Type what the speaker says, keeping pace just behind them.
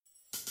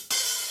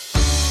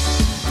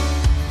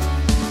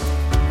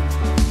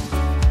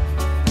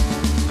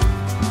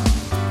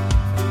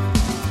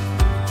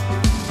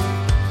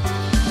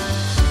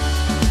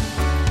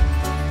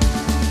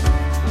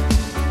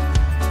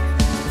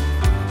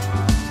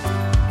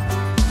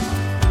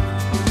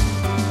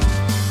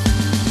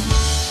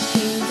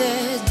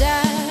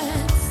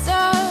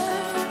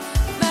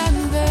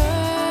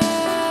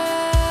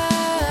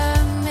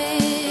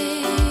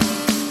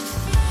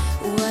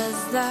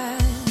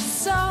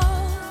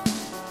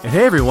And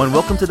hey everyone,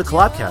 welcome to the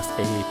Collabcast,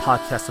 a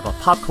podcast about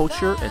pop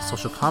culture and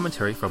social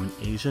commentary from an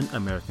Asian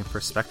American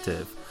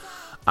perspective.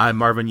 I'm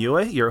Marvin Yue,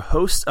 your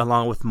host,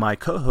 along with my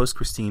co-host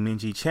Christine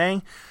Minji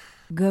Chang.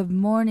 Good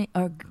morning,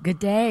 or good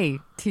day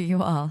to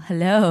you all.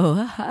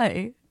 Hello,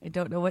 hi. I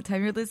don't know what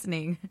time you're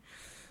listening.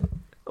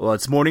 Well,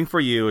 it's morning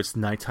for you, it's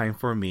nighttime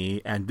for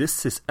me, and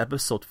this is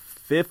episode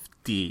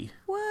 50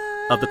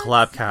 of the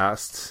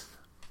Collabcast.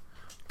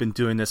 Been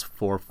doing this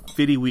for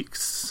 50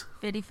 weeks.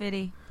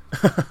 50.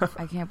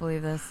 I can't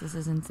believe this. This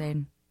is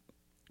insane.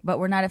 But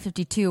we're not at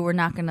 52. We're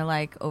not going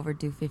to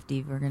overdo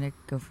 50. We're going to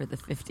go for the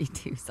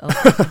 52. So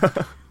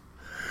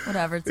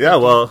whatever. It's 50. Yeah,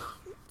 well,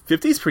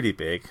 50 is pretty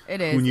big.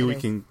 It is. Who knew we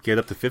can get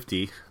up to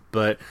 50?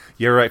 But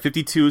you're right,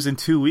 52 is in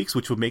 2 weeks,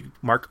 which will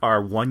mark our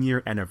 1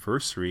 year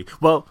anniversary.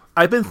 Well,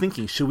 I've been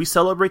thinking, should we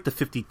celebrate the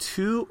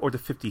 52 or the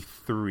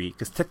 53?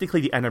 Because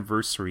technically the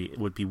anniversary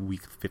would be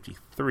week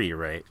 53,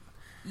 right?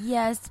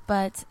 Yes,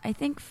 but I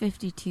think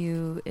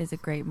 52 is a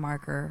great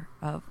marker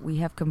of we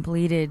have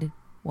completed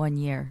 1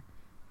 year.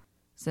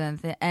 So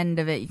at the end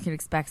of it, you can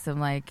expect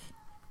some you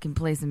can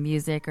play some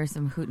music or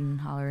some hootin' and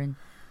hollering.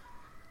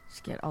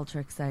 Just get ultra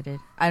excited.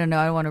 I don't know.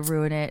 I don't want to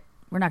ruin it.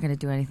 We're not going to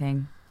do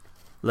anything.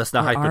 Let's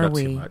not hype it up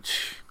too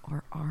much.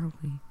 Or are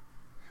we?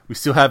 We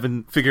still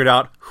haven't figured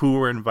out who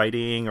we're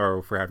inviting or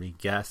if we're having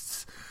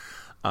guests.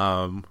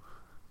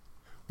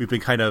 It's been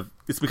kind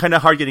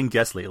of hard getting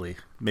guests lately.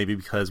 Maybe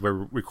because we're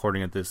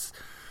recording at this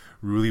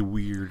really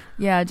weird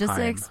just time.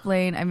 to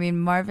explain, I mean,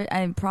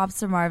 Marvin, props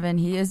to Marvin.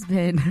 He has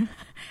been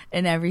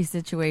in every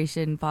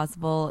situation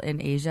possible in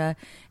Asia.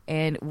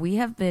 And we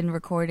have been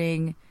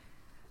recording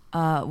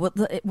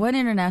one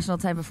international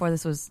time before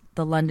this was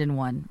the London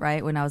one,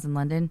 right? When I was in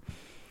London.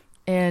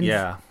 And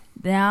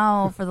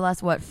now for the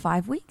last,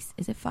 5 weeks?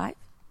 Is it 5?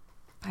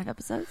 5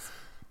 episodes?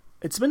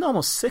 It's been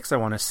almost 6, I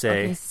want to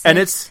say. Okay, 6. And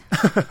it's...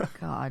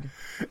 God.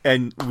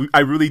 And I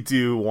really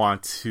do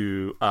want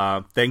to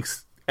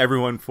thanks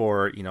everyone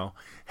for,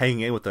 hanging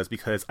in with us,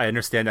 because I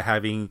understand that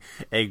having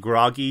a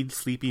groggy,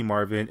 sleepy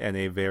Marvin and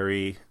a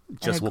very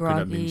just woken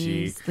up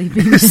Minji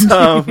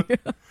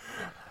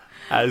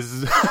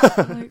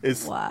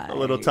is a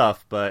little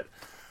tough, but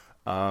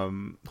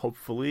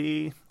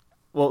hopefully,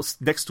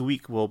 next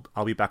week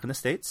I'll be back in the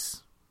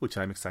States, which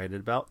I'm excited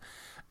about,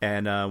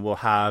 and we'll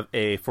have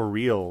a for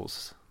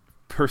reals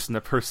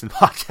person-to-person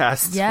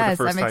podcast yes,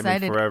 for the 1st time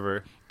excited. in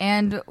forever.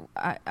 And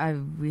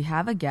we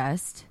have a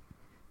guest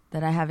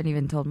that I haven't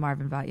even told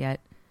Marvin about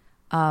yet.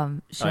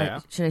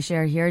 Should I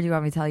share here? Or do you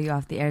want me to tell you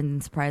off the air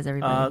and surprise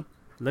everybody?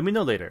 Let me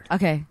know later.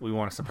 Okay. We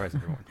want to surprise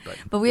everyone.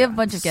 But we have a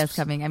bunch of guests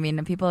coming. I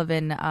mean, people have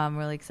been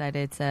really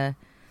excited to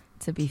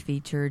be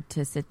featured,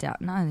 to sit down.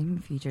 Not even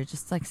featured,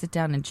 just sit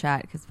down and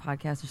chat, because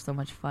podcasts are so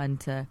much fun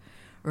to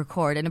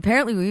record. And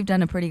apparently we've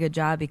done a pretty good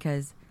job,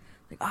 because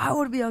I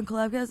want to be on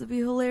Collabcast. It'd be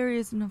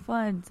hilarious and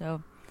fun.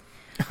 So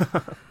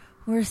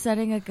we're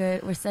setting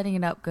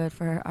it up good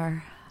for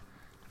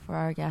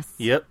our guests.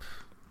 Yep.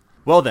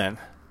 Well then,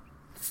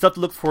 stuff to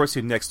look forward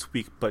to next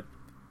week, but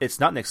it's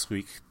not next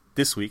week.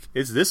 This week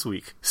is this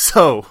week.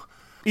 So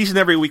each and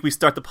every week we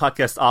start the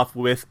podcast off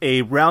with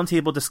a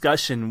roundtable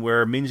discussion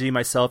where Minji,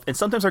 myself, and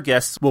sometimes our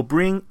guests will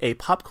bring a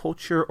pop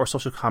culture or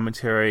social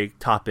commentary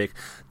topic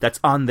that's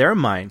on their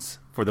minds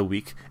for the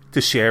week to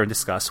share and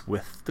discuss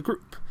with the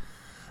group.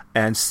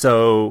 And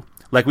so,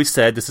 like we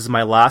said, this is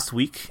my last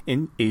week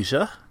in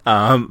Asia.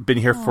 Been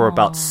here for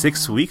about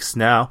 6 weeks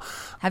now.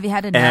 Have you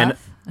had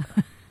enough?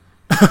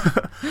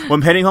 Well,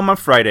 I'm heading home on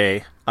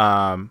Friday.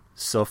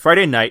 So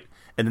Friday night,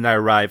 and then I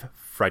arrive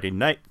Friday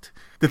night.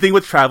 The thing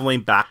with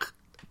traveling back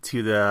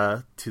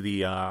to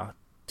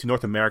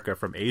North America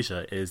from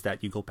Asia is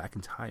that you go back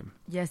in time.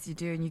 Yes, you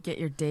do, and you get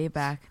your day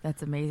back.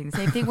 That's amazing.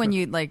 Same thing when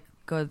you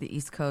go to the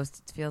East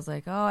Coast. It feels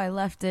like, I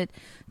left at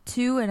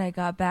 2 and I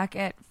got back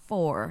at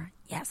 4.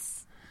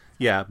 Yes.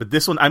 Yeah, but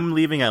this one, I'm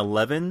leaving at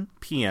 11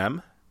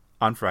 p.m.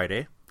 on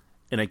Friday,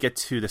 and I get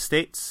to the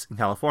States in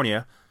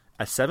California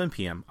at 7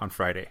 p.m. on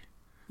Friday.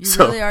 You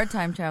really are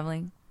time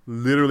traveling.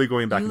 Literally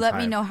going back in time. You let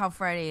me know how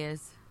Friday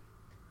is.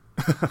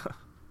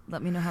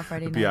 Let me know how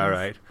Friday night is. Be all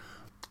right.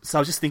 So I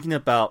was just thinking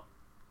about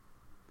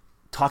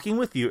talking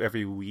with you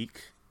every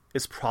week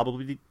is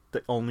probably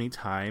the only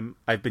time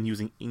I've been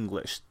using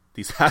English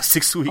these past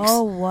 6 weeks.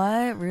 Oh,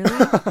 what? Really?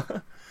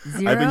 0?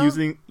 I've been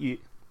using...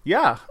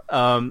 Yeah.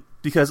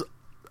 Because...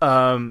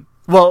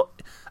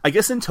 I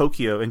guess in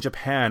Tokyo, in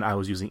Japan, I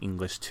was using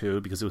English too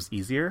because it was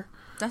easier.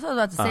 That's what I was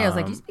about to say. I was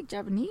like, you speak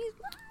Japanese?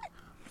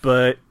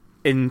 But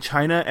in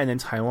China and in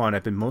Taiwan,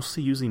 I've been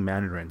mostly using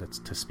Mandarin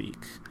to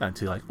speak and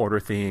to order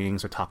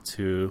things or talk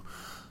to,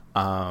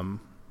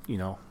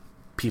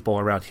 people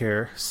around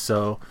here.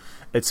 So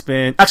it's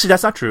been actually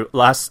that's not true.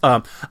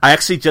 I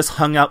actually just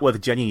hung out with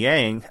Jenny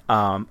Yang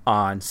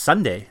on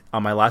Sunday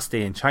on my last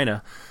day in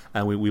China,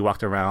 and we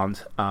walked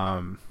around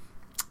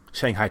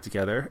Shanghai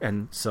together,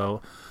 and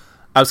so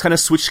I was kind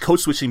of code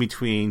switching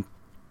between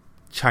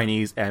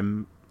Chinese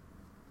and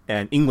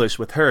and English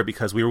with her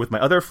because we were with my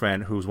other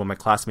friend who's one of my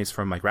classmates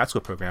from my grad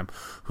school program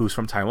who's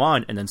from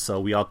Taiwan. And then so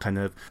we all kind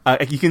of,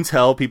 you can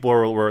tell people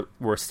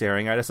were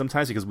staring at us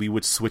sometimes because we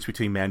would switch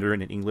between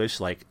Mandarin and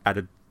English like at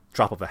a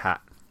drop of a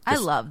hat. I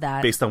love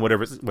that. Based on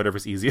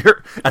whatever's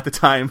easier at the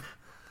time.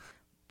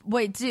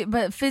 Wait,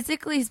 but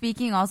physically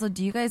speaking, also,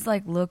 do you guys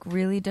like look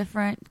really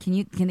different?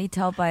 Can they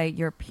tell by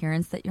your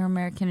appearance that you're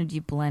American, or do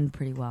you blend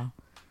pretty well?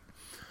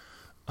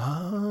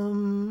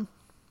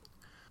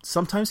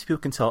 Sometimes people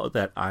can tell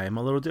that I am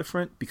a little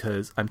different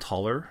because I'm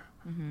taller.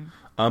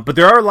 But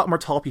there are a lot more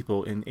tall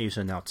people in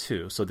Asia now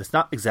too, so it's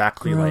not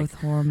exactly Growth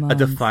like hormones. a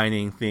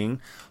defining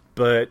thing.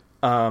 But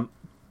I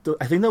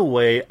think the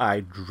way I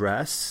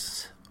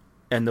dress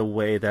and the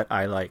way that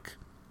I like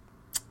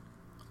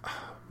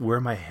wear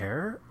my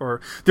hair,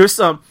 or there's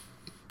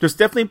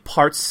definitely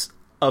parts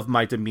of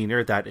my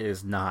demeanor that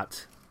is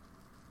not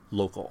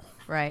local.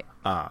 Right.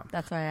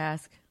 That's why I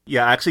ask.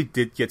 Yeah, I actually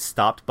did get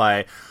stopped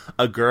by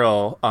a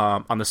girl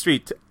on the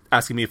street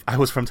asking me if I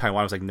was from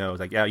Taiwan. I was like, no. I was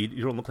like, yeah,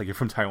 you don't look like you're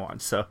from Taiwan.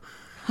 So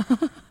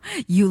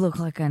you look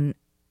like an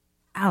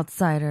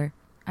outsider.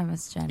 I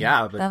miss Jenny.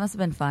 Yeah, but that must have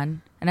been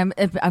fun. And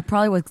I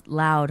probably was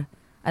loud.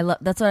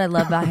 That's what I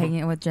love about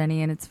hanging out with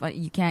Jenny, and it's fun.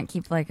 You can't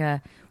keep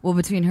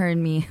between her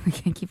and me, we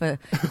can't keep a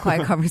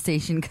quiet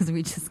conversation because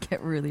we just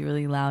get really,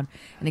 really loud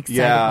and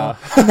excitable. Yeah.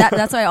 And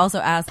that's why I also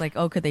asked, like,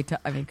 oh, could they tell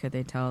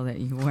that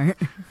you weren't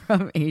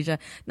from Asia?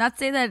 Not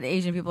say that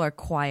Asian people are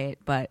quiet,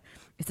 but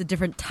it's a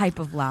different type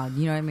of loud.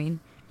 You know what I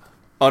mean?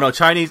 Oh no,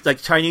 Chinese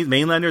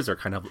mainlanders are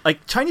kind of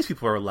like Chinese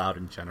people are loud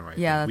in general.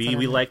 Yeah,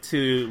 we like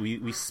to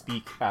we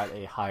speak at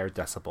a higher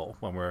decibel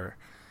when we're.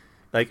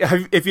 Like,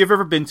 if you've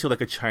ever been to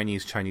like a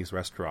Chinese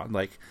restaurant,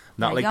 like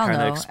not like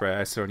Panda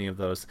Express or any of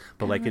those,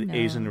 but like an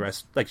Asian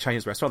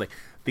Chinese restaurant, like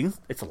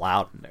it's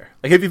loud in there.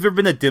 Like, if you've ever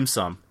been to dim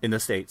sum in the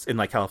States, in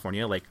like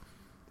California, like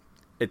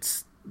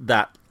it's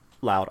that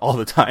loud all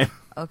the time.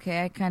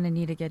 Okay, I kind of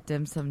need to get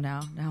dim sum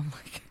now. Now I'm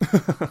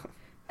like,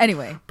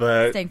 anyway,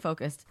 but staying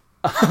focused.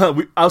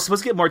 I was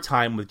supposed to get more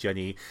time with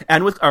Jenny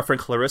and with our friend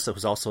Clarissa,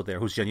 who's also there,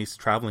 who's Jenny's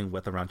traveling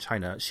with around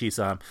China. She's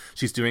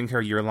doing her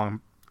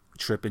year-long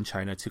trip in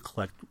China to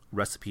collect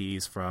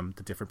recipes from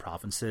the different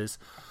provinces.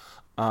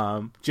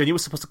 Jenny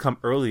was supposed to come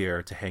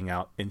earlier to hang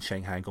out in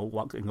Shanghai and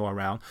go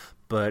around,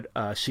 but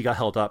she got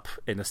held up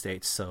in the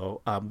States,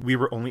 so we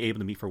were only able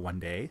to meet for one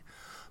day.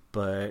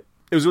 But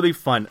it was really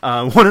fun.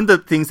 One of the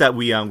things that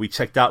we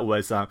checked out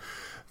was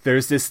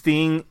there's this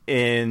thing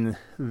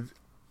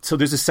so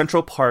there's a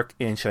central park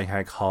in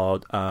Shanghai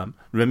called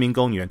Renmin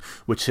Gongyuan,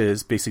 which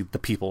is basically the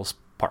people's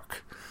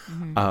park,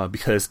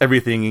 because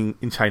everything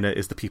in China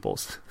is the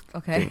people's.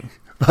 Okay. Thing.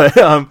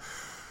 But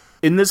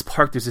in this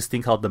park, there's this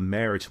thing called the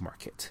marriage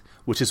market,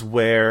 which is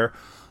where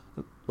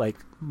like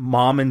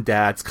mom and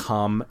dads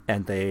come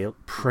and they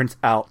print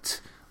out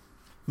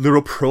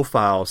little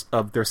profiles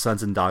of their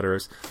sons and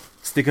daughters,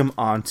 stick them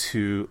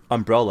onto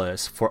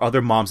umbrellas for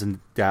other moms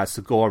and dads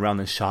to go around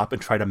and shop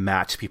and try to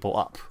match people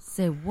up.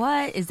 Say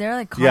what? Is there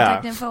like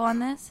contact info on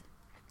this?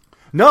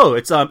 No,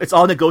 it's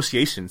all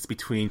negotiations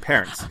between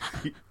parents.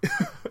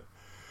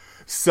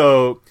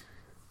 So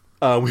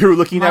we were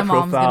looking at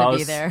profiles. My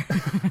mom's gonna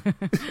be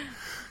there.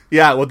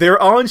 Yeah, well, they were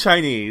all in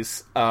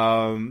Chinese.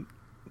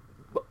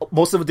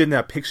 Most of them didn't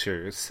have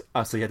pictures,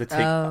 so you had to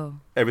take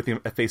everything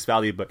at face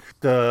value. But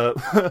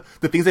the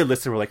the things they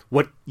listed were like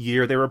what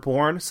year they were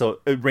born. So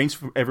it ranged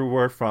from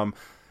everywhere from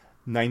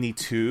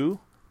 92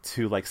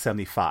 to like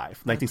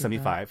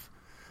 1975.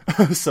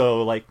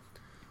 So like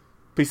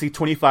basically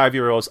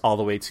 25-year-olds all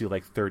the way to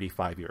like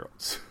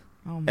 35-year-olds,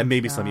 and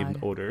maybe some even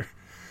older.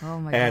 Oh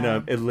my god!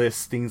 And it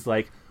lists things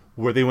like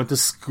where they went to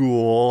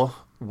school,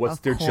 what's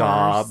their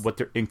job, what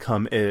their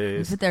income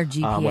is, with their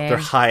GPA, what their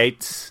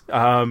height,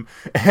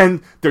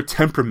 and their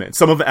temperament.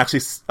 Some of them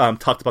actually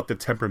talked about their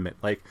temperament.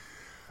 Like,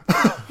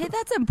 hey,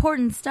 that's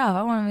important stuff.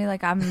 I want to be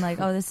like,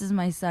 oh, this is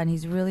my son.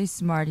 He's really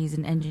smart. He's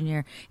an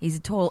engineer. He's a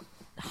total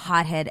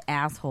hothead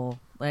asshole.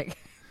 Like,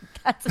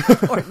 that's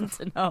important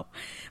to know.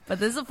 But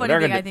this is a funny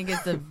thing. I think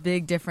is the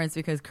big difference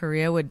because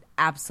Korea would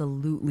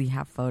absolutely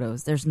have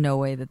photos. There's no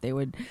way that they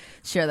would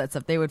share that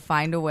stuff. They would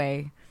find a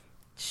way.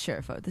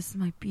 Sure, this is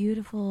my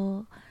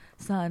beautiful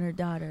son or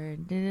daughter.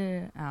 I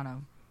don't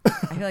know.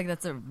 I feel like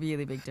that's a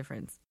really big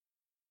difference.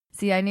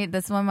 See,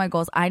 that's one of my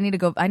goals. I need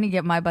to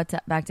get my butt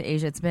back to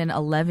Asia. It's been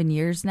 11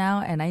 years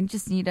now, and I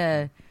just need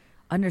to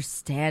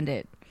understand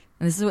it.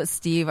 And this is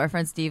what our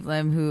friend Steve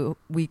Lim, who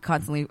we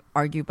constantly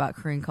argue about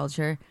Korean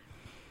culture,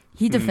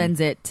 he defends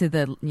it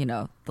to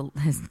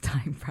his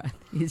dying breath.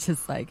 He's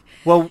just like,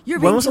 well,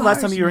 when was the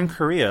last time you were in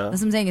Korea?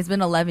 That's what I'm saying. It's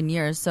been 11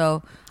 years.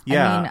 So,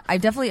 yeah. I mean, I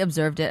definitely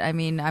observed it. I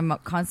mean,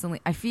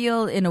 I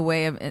feel in a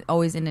way I'm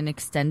always in an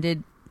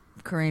extended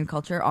Korean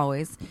culture,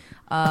 always.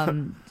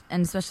 And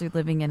especially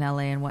living in LA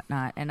and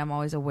whatnot. And I'm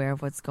always aware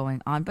of what's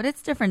going on. But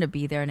it's different to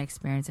be there and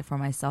experience it for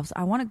myself. So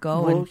I want to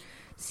go and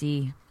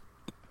see.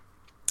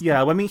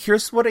 Yeah, I mean,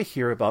 here's what I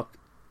hear about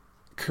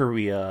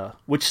Korea,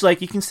 which like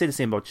you can say the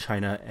same about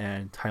China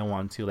and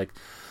Taiwan too. Like,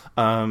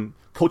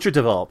 culture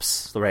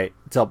develops, right?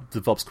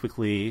 Develops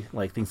quickly,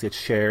 like things get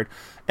shared.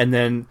 And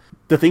then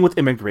the thing with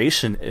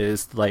immigration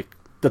is like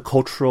the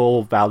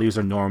cultural values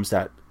or norms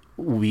that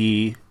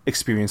we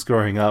experienced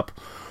growing up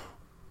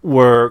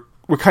we're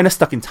kind of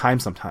stuck in time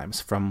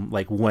sometimes from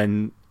like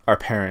when our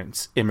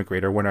parents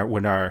immigrated or when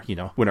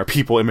our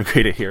people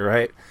immigrated here,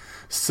 right?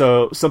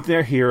 So something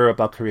I hear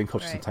about Korean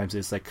culture sometimes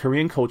is like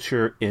Korean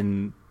culture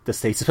in the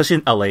States, especially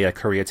in LA at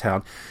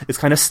Koreatown, is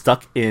kind of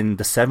stuck in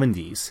the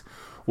 70s,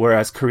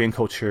 whereas Korean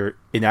culture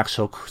in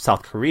actual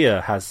South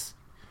Korea has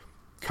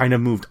kind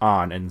of moved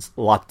on and is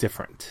a lot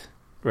different,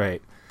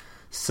 right?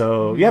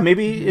 So yeah,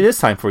 maybe it is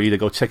time for you to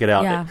go check it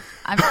out. Yeah.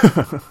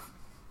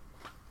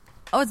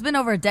 It's been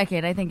over a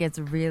decade. I think it's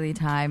really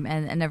time,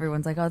 and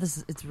everyone's like,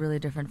 it's really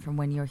different from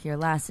when you were here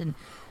last. And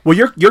well,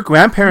 your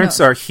grandparents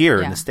are here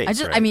in the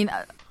States, right? I mean,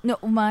 no,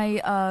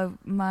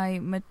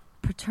 my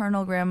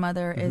paternal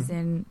grandmother is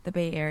in the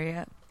Bay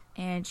Area,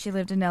 and she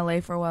lived in LA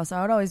for a while, so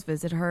I would always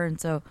visit her,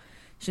 and so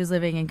she was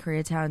living in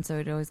Koreatown, so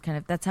it always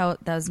that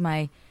was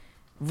my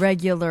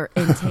regular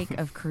intake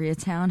of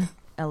Koreatown,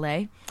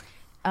 LA.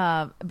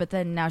 But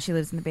then now she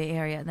lives in the Bay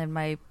Area, and then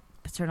my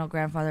paternal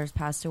grandfather has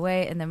passed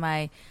away, and then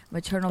my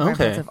maternal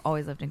grandparents have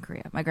always lived in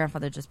Korea. My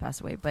grandfather just passed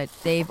away, but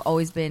they've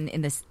always been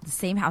in the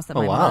same house that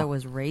my mother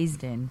was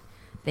raised in.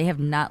 They have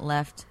not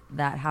left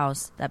that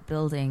house, that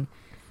building,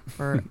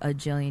 for a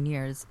jillion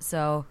years.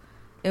 So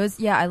it was,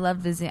 I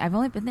loved visiting. I've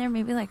only been there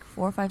maybe like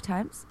 4 or 5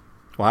 times.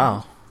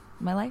 Wow.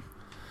 In my life.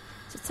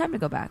 So it's time to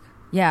go back.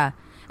 Yeah.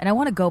 And I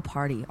want to go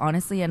party,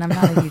 honestly, and I'm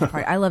not a huge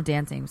party. I love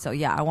dancing. So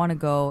yeah, I want to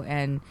go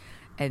and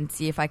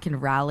see if I can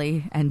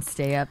rally and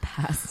stay up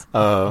past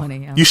 1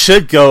 a.m. You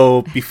should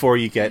go before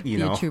you get,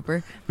 a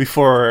trooper.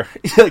 Before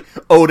like,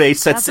 old age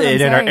sets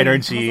in and our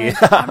energy.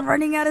 Like, I'm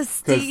running out of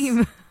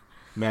steam.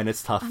 Man,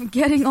 it's tough. I'm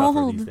getting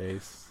old these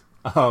days.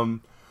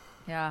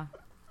 Yeah.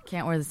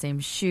 Can't wear the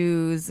same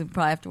shoes.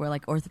 Probably have to wear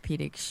like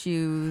orthopedic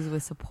shoes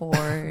with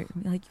support.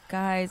 Like, you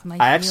guys, my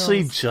heels.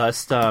 Actually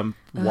just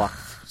walked.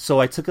 So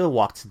I took a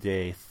walk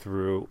today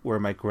through where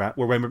my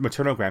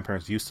maternal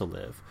grandparents used to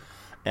live.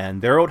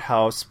 And their old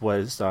house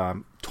was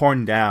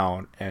torn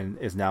down and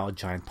is now a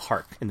giant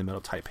park in the middle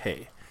of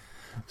Taipei.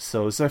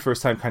 So it's my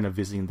first time kind of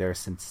visiting there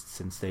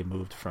since they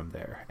moved from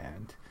there.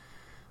 And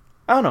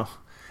I don't know.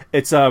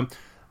 It's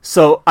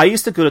so I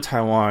used to go to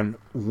Taiwan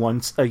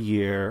once a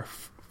year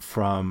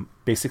from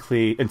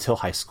basically until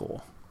high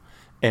school.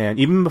 And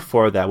even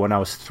before that, when I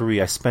was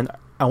 3, I spent,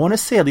 I want to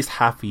say, at least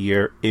half a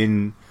year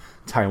in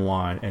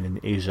Taiwan and in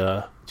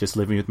Asia, just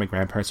living with my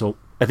grandparents. So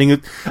I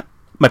think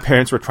my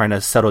parents were trying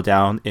to settle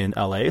down in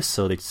LA,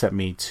 so they sent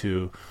me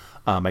to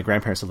my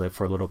grandparents to live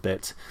for a little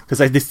bit.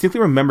 Because I distinctly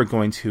remember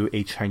going to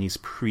a Chinese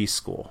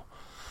preschool.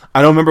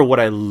 I don't remember what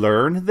I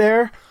learned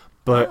there,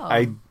 but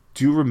I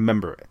do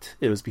remember it.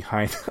 It was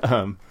behind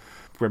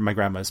where my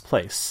grandma's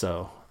place.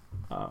 So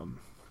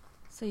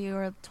you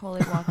were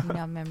totally walking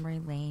down memory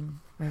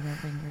lane,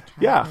 remembering your childhood.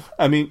 Yeah,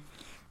 I mean,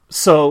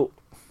 so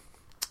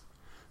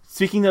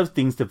speaking of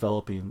things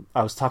developing,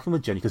 I was talking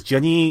with Jenny, because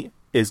Jenny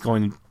is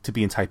going to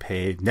be in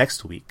Taipei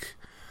next week,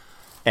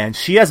 and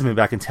she hasn't been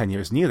back in 10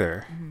 years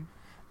neither.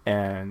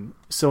 And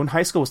so in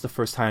high school was the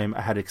first time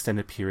I had an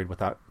extended period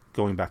without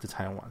going back to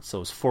Taiwan. So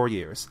it was 4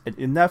 years, and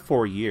in that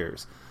 4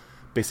 years,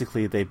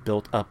 basically they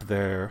built up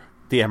the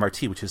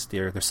MRT, which is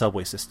their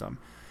subway system.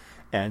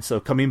 And so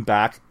coming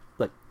back,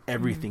 like,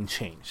 everything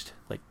changed.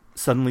 Like,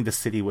 suddenly the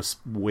city was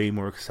way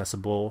more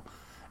accessible,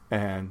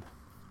 and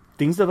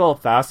things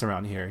develop fast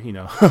around here,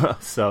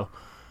 so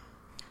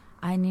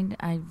my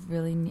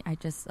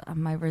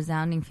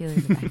resounding feeling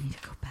is I need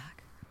to go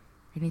back.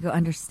 I need to go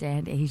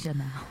understand Asia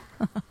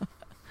now.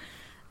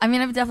 I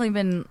mean, I've definitely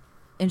been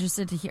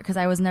interested to hear, because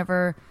I was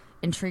never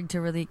intrigued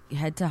to really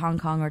head to Hong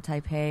Kong or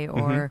Taipei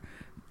or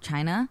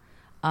China.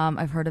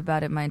 I've heard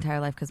about it my entire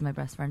life because my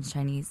best friend's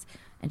Chinese,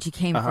 and she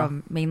came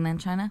from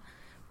mainland China.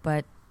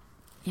 But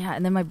yeah,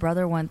 and then my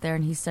brother went there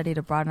and he studied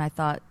abroad, and I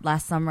thought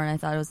last summer, and I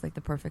thought it was like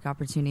the perfect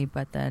opportunity,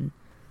 but then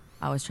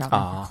I was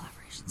traveling for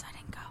collaborations. I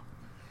didn't go.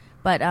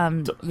 But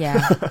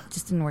yeah,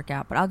 just didn't work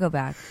out. But I'll go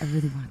back. I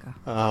really want to go.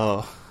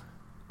 Oh,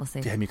 we'll see.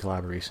 Damn you,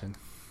 collaboration.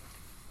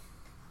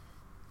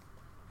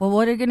 Well,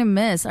 what are you gonna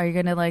miss? Are you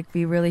gonna like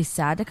be really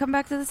sad to come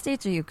back to the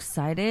States? Are you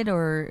excited,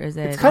 or is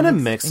it? It's kind of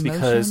mixed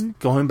because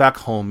going back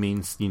home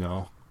means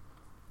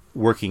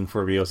working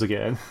for Rios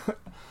again.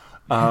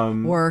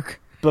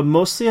 Work, but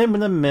mostly I'm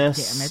gonna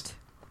miss. Damn it!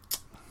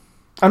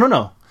 I don't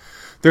know.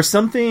 There's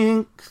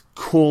something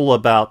cool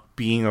about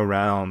being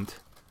around,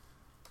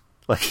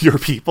 like, your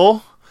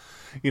people.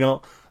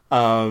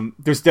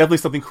 There's definitely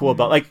something cool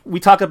about, like, we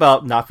talk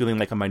about not feeling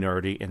like a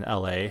minority in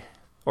LA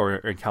or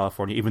in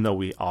California, even though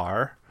we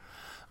are.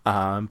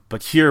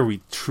 But here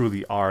we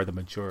truly are the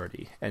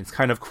majority, and it's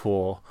kind of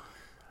cool.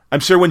 I'm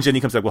sure when Jenny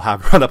comes back, we'll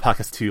have her on the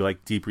podcast to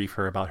like debrief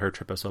her about her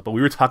trip as well. But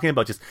we were talking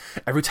about just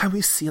every time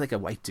we see like a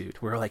white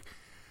dude, we're like,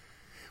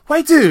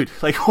 white dude,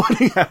 like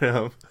pointing at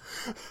him,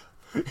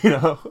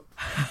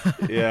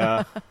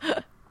 yeah.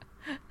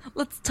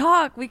 Let's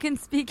talk. We can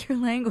speak your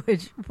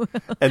language.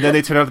 And then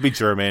they turn out to be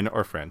German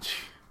or French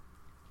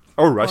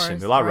Or Russian.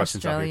 There are a lot of or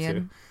Russians out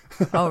here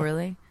too. Oh,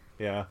 really?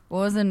 Yeah.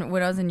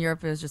 When I was in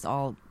Europe, it was just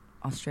all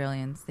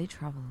Australians. They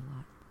travel a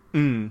lot.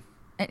 Mm.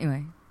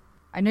 Anyway,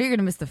 I know you're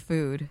gonna miss the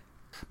food.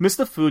 Miss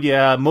the food,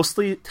 yeah.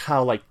 Mostly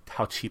how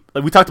cheap.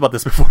 Like, we talked about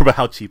this before about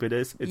how cheap it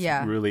is. It's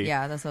really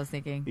that's what I was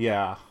thinking.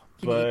 yeah.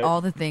 You can eat all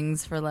the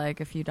things for like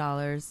a few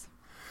dollars.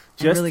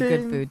 And Just really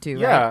good food too.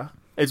 Yeah, right?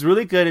 it's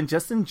really good. And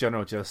just in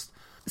general, just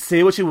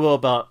say what you will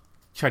about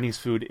Chinese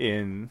food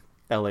in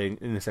LA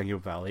in the San Diego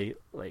Valley.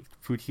 Like,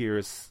 food here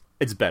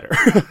it's better,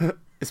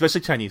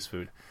 especially Chinese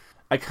food.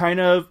 I'm kind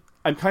of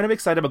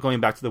excited about going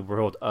back to the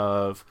world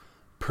of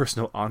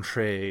personal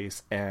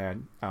entrees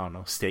and I don't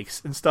know,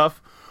 steaks and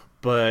stuff,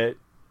 but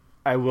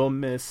I will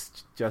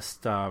miss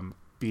just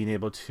being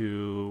able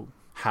to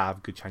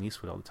have good Chinese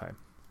food all the time.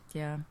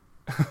 Yeah.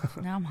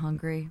 Now I'm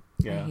hungry.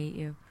 Yeah. I hate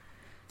you.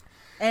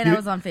 And I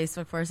was on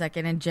Facebook for a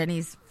second, and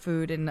Jenny's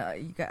food, and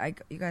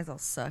you guys all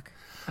suck.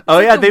 Oh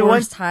yeah, they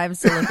went times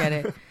to look at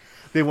it.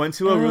 They went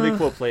to a really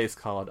cool place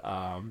called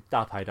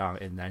Da Pai Dang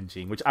in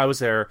Nanjing, which I was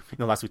there.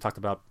 Last week we talked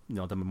about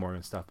the memorial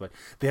and stuff, but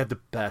they had the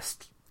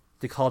best.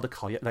 They call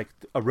it like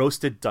a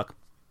roasted duck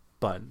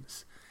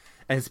buns,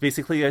 and it's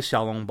basically a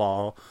xiaolong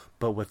ball,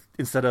 but with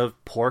instead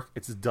of pork,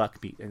 it's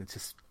duck meat, and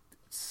it's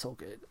so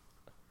good.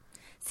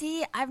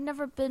 See, I've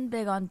never been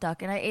big on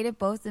duck, and I ate it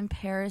both in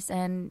Paris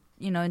and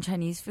in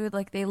Chinese food.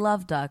 Like, they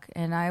love duck,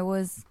 and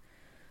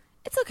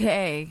it's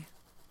okay.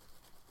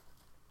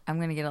 I'm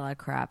gonna get a lot of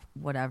crap.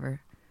 Whatever.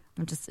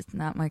 It's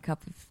not my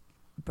cup of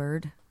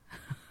bird.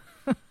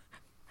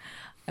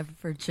 I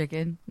prefer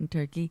chicken and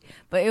turkey,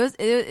 but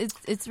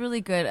it's really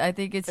good. I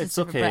think it's just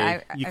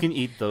okay. You can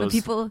eat those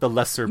the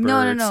lesser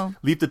birds. No.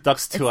 Leave the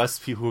ducks to us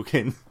people who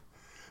can.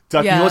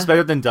 Duck. Yeah. You know what's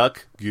better than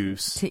duck?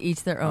 Goose. To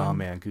each their own. Oh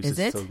man, goose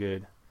is so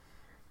good.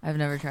 I've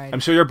never tried.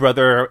 I'm sure your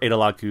brother ate a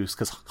lot of goose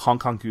because Hong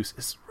Kong goose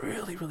is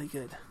really, really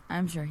good.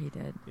 I'm sure he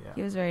did. Yeah.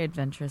 He was very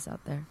adventurous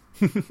out there.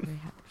 Very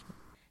happy.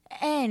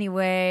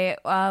 Anyway,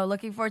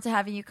 looking forward to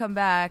having you come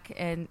back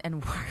and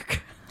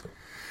work.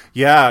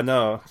 Yeah,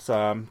 no,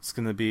 it's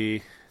gonna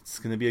be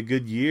a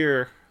good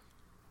year.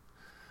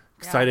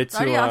 Excited it's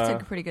already off to a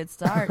pretty good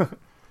start.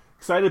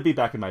 Excited to be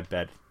back in my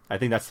bed. I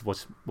think that's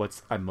what's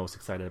I'm most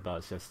excited about.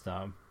 It's just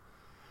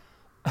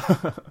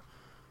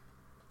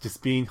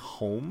just being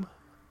home.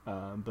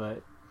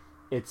 But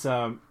it's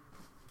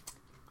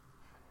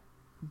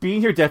being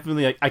here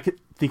definitely. Like, I could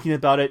thinking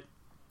about it.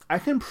 I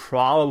can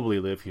probably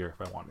live here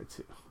if I wanted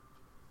to.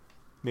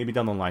 Maybe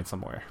down the line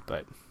somewhere,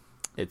 but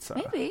it's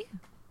maybe.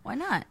 Why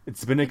not?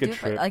 It's been a good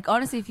trip. Like,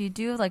 honestly, if you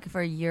do like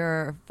for a year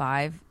or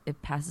 5,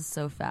 it passes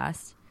so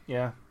fast.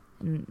 Yeah.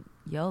 And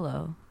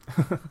YOLO.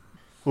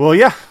 Well,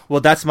 yeah.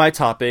 Well, that's my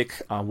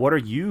topic.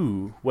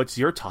 What's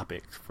your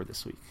topic for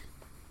this week?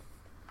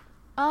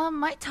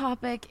 My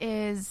topic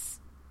is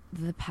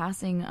the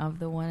passing of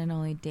the one and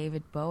only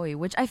David Bowie,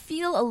 which I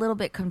feel a little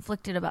bit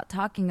conflicted about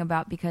talking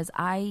about because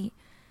I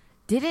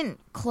didn't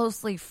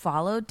closely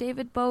follow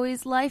David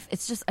Bowie's life.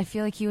 It's just I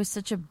feel like he was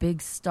such a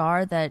big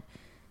star that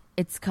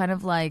it's kind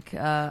of like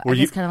kind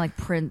of like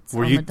Prince.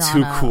 Were or you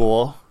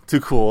Madonna. too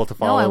cool to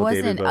follow? No, I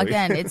wasn't. David Bowie?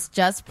 Again, it's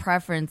just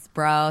preference,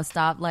 bro.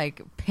 Stop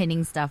like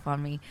pinning stuff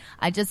on me.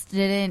 I just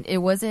didn't. It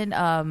wasn't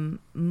I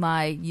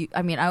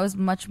mean, I was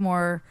much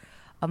more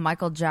a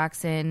Michael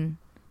Jackson.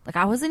 Like,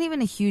 I wasn't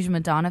even a huge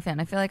Madonna fan.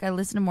 I feel like I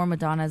listened to more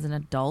Madonna as an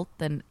adult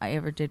than I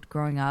ever did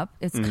growing up.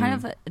 It's kind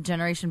of a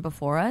generation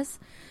before us.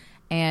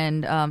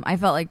 And I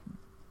felt like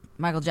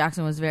Michael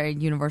Jackson was very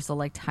universal,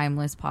 like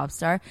timeless pop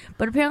star.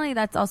 But apparently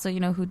that's also,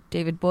 who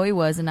David Bowie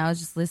was. And I was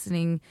just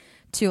listening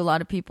to a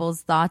lot of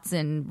people's thoughts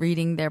and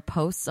reading their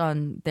posts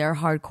on their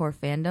hardcore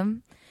fandom.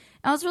 And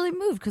I was really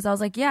moved because I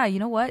was like, yeah, you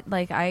know what?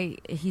 Like,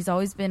 he's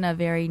always been a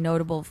very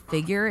notable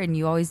figure, and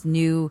you always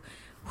knew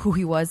who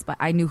he was, but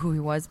I knew who he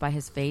was by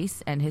his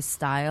face and his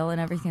style and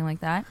everything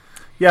like that.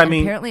 Yeah,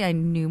 apparently I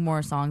knew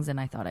more songs than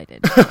I thought I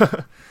did.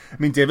 I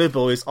mean, David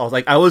Bowie's all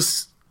like, I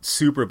was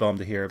super bummed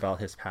to hear about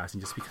his passing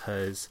just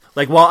because,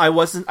 like, while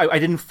I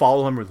didn't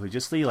follow him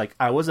religiously, like,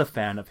 I was a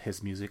fan of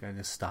his music and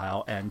his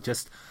style, and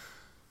just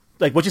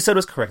like what you said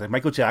was correct. Like,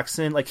 Michael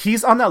Jackson, like,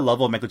 he's on that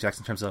level of Michael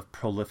Jackson in terms of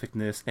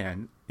prolificness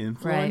and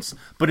influence,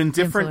 right, but in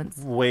different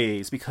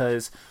ways.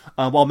 Because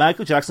while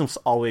Michael Jackson was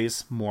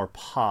always more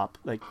pop,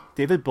 like,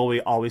 David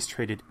Bowie always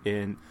traded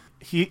in.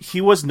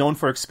 He was known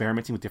for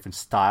experimenting with different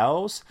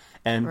styles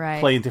and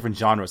playing different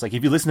genres. Like,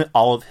 if you listen to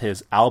all of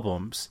his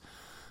albums,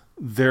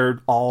 they're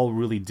all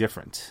really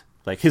different.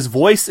 Like, his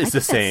voice is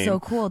the same. That's so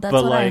cool. That's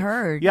but what like, I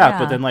heard. Yeah,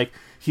 but then, like,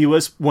 he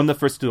was one of the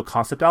first to do a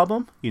concept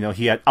album.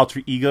 He had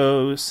alter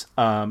egos.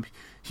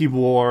 He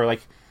wore,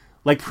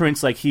 like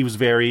Prince, like, he was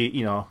very,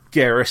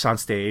 garish on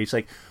stage.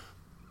 Like,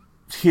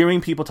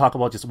 hearing people talk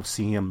about just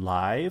seeing him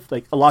live,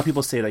 like, a lot of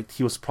people say, like,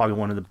 he was probably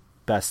one of the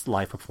best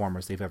live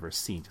performers they've ever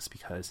seen, just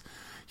because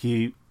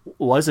he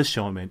was a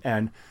showman.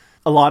 And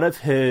a lot of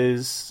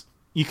his...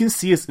 You can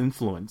see his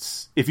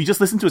influence. If you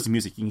just listen to his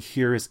music, you can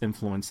hear his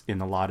influence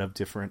in a lot of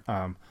different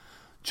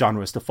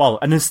genres to follow.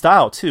 And his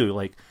style, too.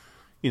 Like,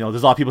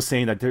 there's a lot of people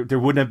saying that there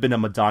wouldn't have been a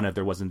Madonna if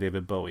there wasn't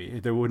David Bowie.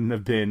 There wouldn't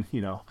have been,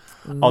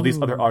 all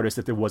these other artists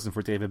if there wasn't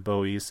for David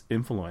Bowie's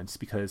influence,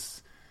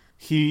 because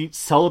he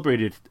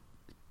celebrated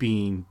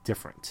being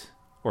different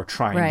or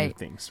trying new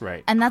things,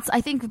 right? And I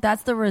think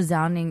that's the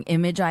resounding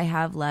image I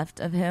have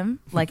left of him.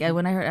 Like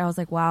when I heard, I was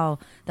like, wow,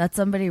 that's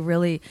somebody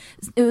really.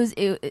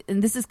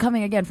 And this is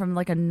coming again from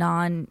like a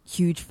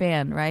non-huge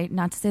fan, right?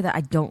 Not to say that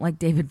I don't like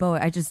David Bowie.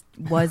 I just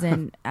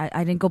wasn't.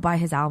 I didn't go buy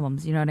his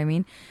albums. You know what I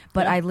mean?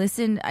 But I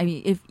listened. I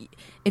mean,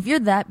 if you're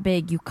that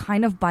big, you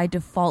kind of by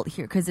default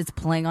hear because it's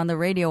playing on the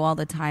radio all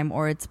the time,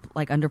 or it's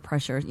like under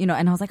pressure, And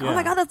I was like, oh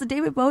my god, that's a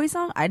David Bowie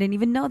song. I didn't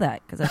even know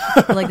that because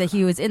I feel like that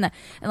he was in that.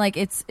 And like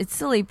it's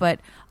silly, but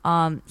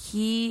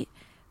he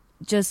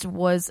just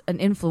was an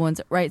influence,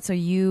 right? So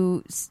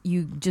you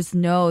just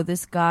know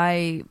this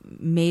guy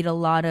made a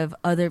lot of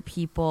other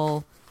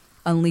people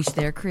unleash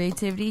their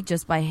creativity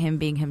just by him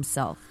being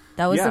himself.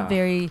 That was a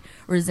very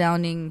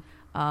resounding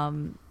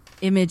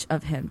image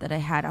of him that I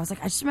had. I was like,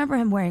 I just remember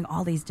him wearing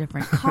all these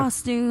different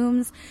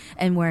costumes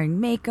and wearing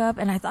makeup,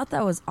 and I thought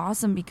that was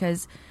awesome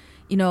because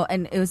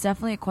and it was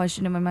definitely a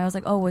question in my mind. I was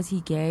like, oh, was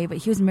he gay? But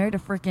he was married to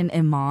freaking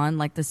Iman,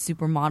 like the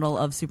supermodel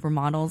of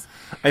supermodels.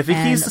 I think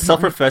he's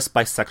self-professed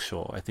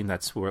bisexual. I think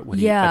that's what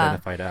he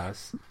identified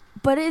as.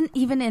 But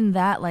even in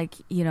that, like,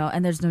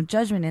 and there's no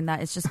judgment in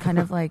that. It's just kind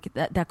of like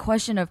that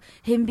question of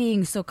him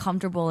being so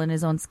comfortable in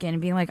his own skin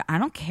and being like, I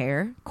don't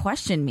care.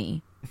 Question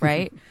me,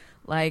 right?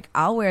 Like,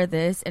 I'll wear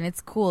this and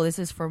it's cool. This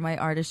is for my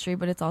artistry,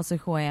 but it's also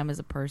who I am as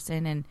a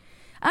person. And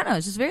I don't know.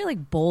 It's just very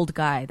like bold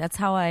guy. That's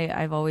how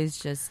I've always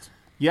just...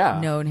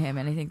 known him,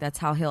 and I think that's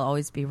how he'll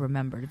always be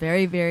remembered.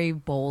 Very, very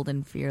bold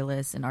and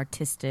fearless and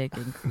artistic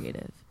and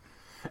creative.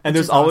 And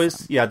there's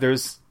always awesome.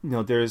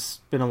 There's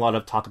been a lot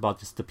of talk about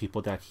just the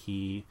people that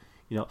he,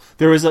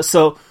 there was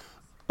one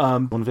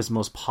of his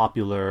most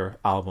popular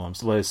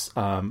albums was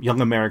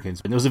Young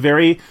Americans, and it was a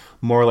very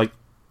more like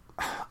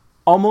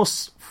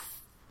almost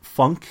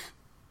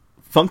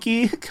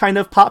funky kind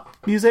of pop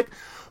music,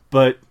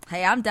 but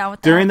hey, I'm down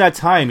with that. During that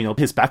time,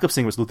 his backup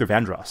singer was Luther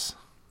Vandross.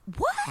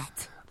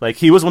 What? Like,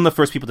 he was one of the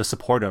first people to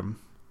support him.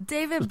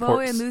 David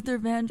Bowie and Luther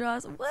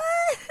Vandross. What?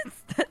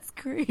 That's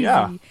crazy.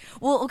 Yeah.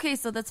 Well, okay,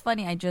 so that's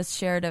funny. I just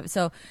shared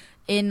so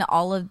in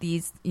all of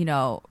these,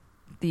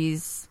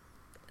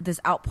 this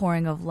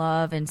outpouring of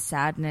love and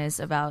sadness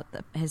about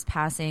his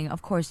passing,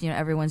 of course,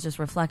 everyone's just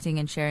reflecting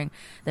and sharing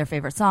their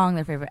favorite song,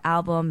 their favorite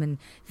album, and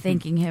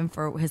thanking him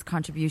for his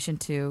contribution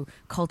to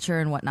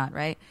culture and whatnot,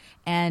 right?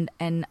 And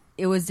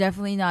it was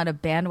definitely not a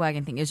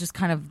bandwagon thing. It was just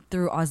kind of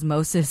through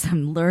osmosis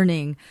I'm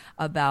learning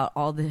about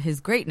all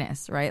his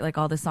greatness, right? Like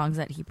all the songs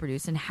that he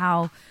produced and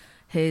how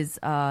his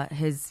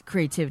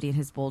creativity and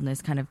his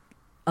boldness kind of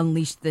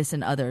unleashed this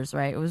in others,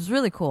 right? It was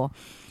really cool.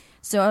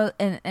 So,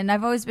 and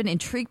I've always been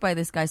intrigued by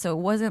this guy. So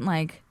it wasn't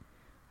like,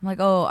 I'm like,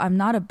 oh, I'm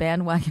not a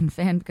bandwagon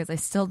fan because I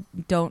still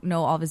don't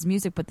know all of his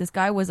music. But this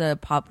guy was a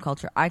pop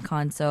culture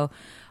icon. So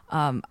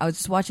I was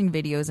just watching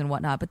videos and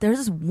whatnot. But there's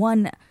this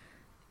one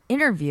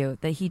interview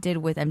that he did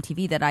with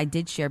MTV that I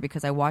did share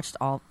because I watched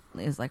it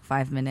was like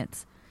 5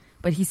 minutes.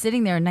 But he's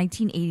sitting there in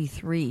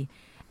 1983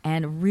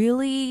 and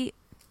really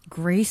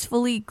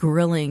gracefully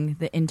grilling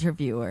the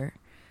interviewer,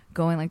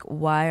 going like,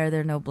 why are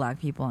there no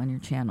black people on your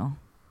channel?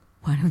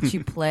 Why don't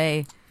you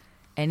play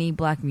any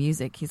black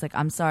music? He's like,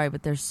 I'm sorry,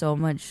 but there's so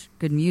much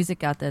good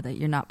music out there that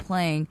you're not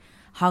playing.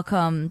 How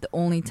come the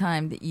only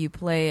time that you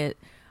play it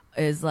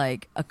is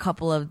like a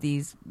couple of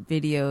these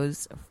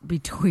videos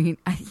between,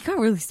 he got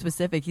really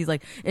specific. He's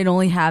like, it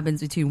only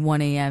happens between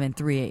 1 a.m. and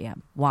 3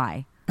 a.m.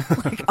 Why?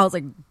 Like, I was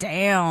like,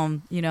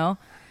 damn,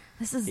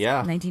 this is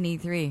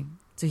 1983.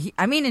 So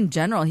in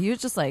general, he was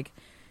just like,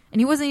 and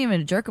he wasn't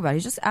even a jerk about it. He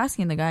was just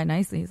asking the guy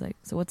nicely. He's like,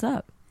 so what's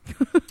up?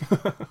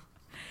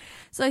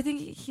 So I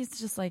think he's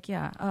just like,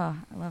 I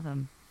love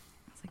him.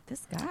 I was like,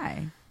 this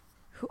guy,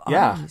 who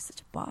are you?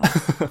 Such a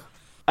boss.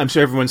 I'm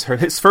sure everyone's heard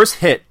his first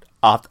hit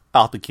out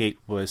the gate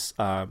was,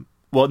 not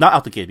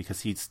out the gate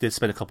because he did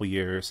spend a couple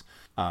years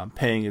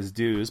paying his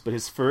dues, but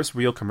his first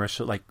real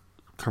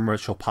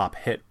commercial pop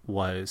hit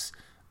was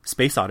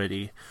Space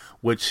Oddity,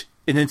 which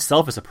in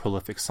itself is a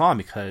prolific song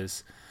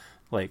because,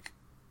 like,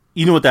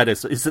 you know what that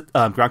is? Is it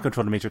Ground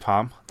Control to Major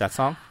Tom, that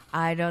song?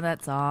 I know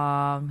that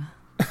song.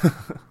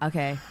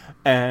 Okay.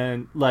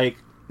 And like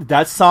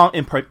that song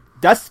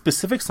that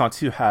specific song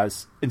too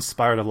has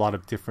inspired a lot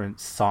of different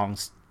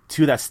songs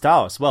to that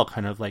style as well.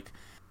 Kind of like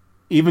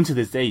even to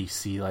this day, you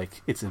see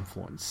like its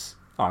influence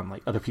on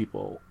like other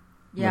people.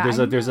 Yeah,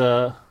 there's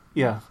a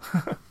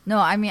No,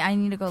 I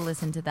need to go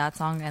listen to that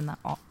song and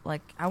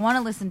I want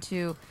to listen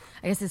to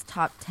I guess his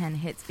top 10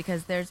 hits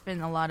because there's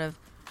been a lot of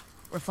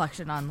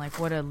reflection on like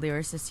what a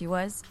lyricist he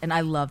was, and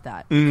I love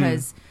that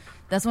because.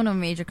 That's one of the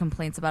major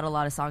complaints about a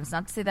lot of songs.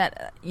 Not to say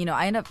that,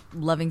 I end up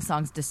loving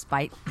songs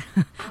despite,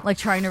 like,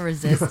 trying to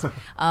resist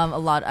a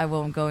lot. I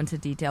won't go into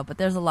detail, but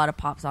there's a lot of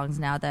pop songs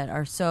now that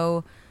are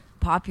so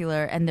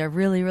popular, and they're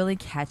really, really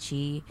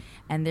catchy,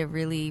 and they're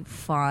really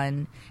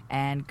fun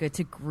and good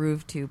to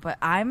groove to. But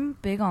I'm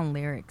big on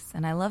lyrics,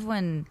 and I love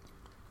when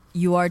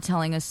you are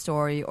telling a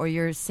story or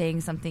you're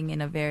saying something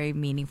in a very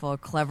meaningful or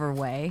clever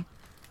way.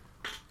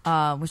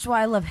 Which is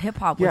why I love hip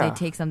hop, where they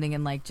take something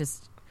and like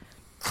just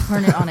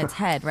turn it on its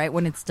head, right?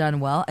 When it's done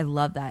well. I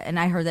love that. And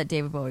I heard that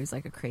David Bowie's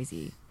like a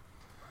crazy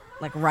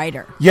like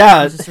writer.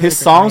 Yeah, his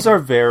songs are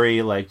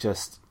very like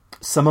just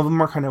some of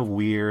them are kind of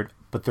weird,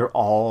 but they're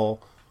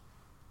all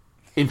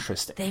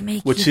interesting. They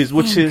make which you is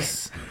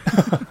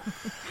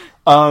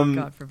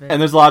God forbid.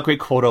 And there's a lot of great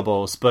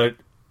quotables, but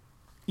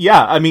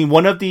yeah, I mean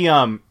one of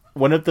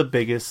the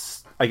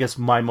biggest, I guess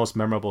my most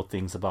memorable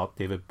things about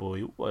David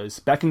Bowie was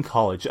back in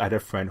college I had a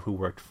friend who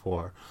worked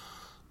for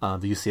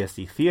the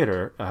UCSD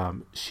theater.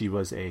 She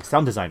was a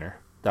sound designer.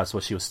 That's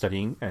what she was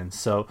studying, and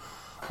so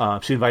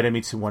she invited me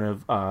to one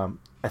of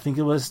I think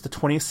it was the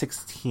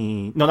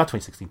 2016. No, not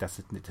 2016.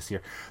 That's this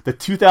year. The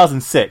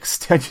 2006,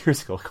 10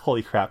 years ago.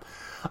 Holy crap!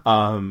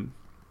 10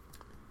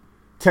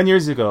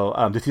 years ago,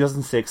 the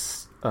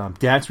 2006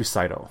 dance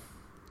recital.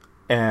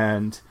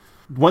 And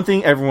one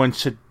thing everyone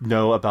should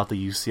know about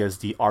the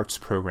UCSD arts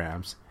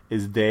programs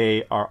is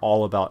they are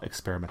all about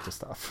experimental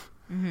stuff.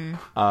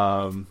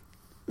 Mm-hmm.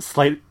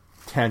 Slight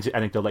tangent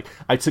anecdote. Like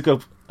I took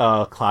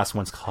a class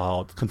once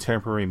called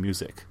Contemporary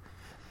Music.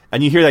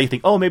 And you hear that, you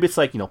think, oh, maybe it's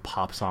like,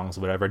 pop songs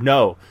or whatever.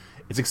 No,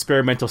 it's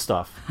experimental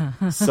stuff.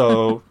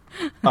 So,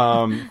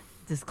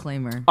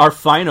 disclaimer. Our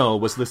final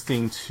was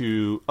listening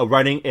to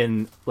writing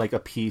in like a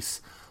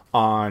piece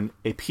on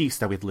a piece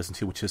that we had listened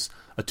to, which is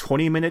a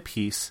 20-minute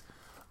piece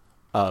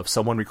of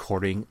someone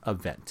recording a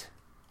vent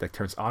that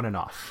turns on and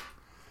off.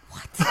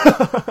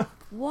 What?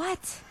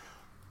 What?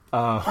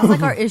 That's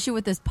like our issue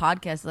with this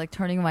podcast, like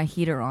turning my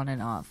heater on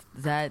and off.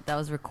 That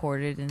was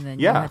recorded, and then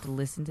you had to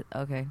listen to.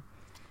 Okay.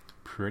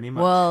 Pretty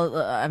much.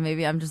 Well,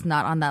 maybe I'm just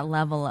not on that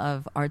level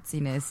of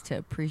artsiness to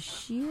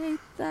appreciate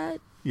that.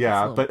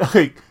 Yeah, but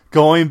like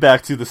going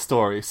back to the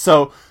story.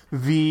 So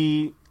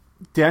the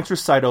dance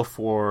recital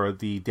for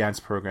the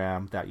dance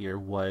program that year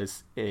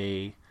was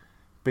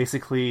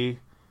basically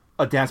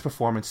a dance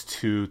performance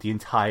to the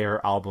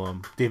entire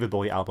album, David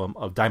Bowie album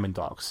of Diamond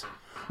Dogs,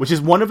 which is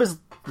one of his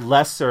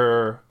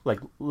lesser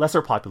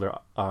popular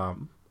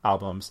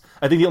albums.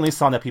 I think the only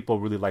song that people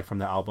really like from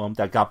the album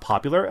that got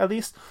popular at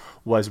least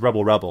was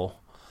Rebel Rebel.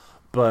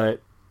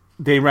 But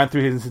they ran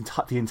through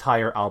the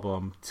entire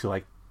album to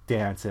like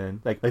dance,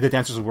 and like the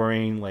dancers were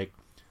wearing like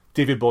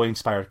David Bowie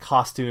inspired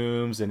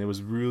costumes, and it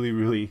was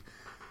really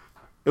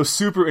it was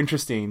super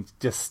interesting.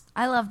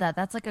 I love that.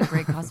 That's like a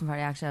great costume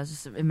party. Actually, I was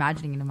just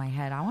imagining it in my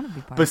head. I want to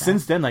be part of that. But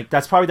since then, like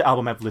that's probably the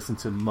album I've listened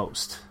to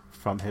most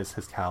from his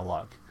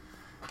catalog,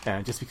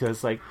 and just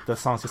because like the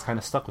songs just kind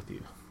of stuck with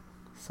you,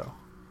 so.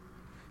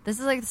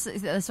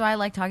 That's why I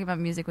like talking about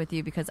music with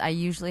you, because I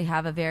usually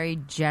have a very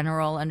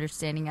general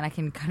understanding and I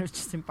can kind of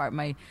just impart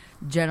my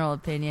general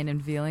opinion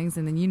and feelings.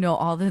 And then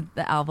all the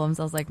albums.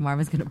 I was like,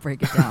 Marva's going to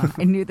break it down.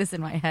 I knew this in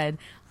my head.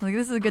 I was like,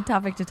 this is a good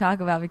topic to talk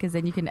about because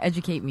then you can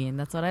educate me, and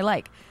that's what I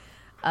like.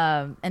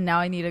 And now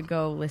I need to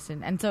go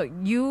listen. And so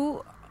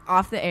you,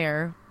 off the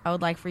air, I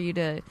would like for you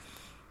to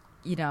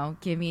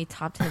give me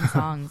top 10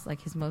 songs,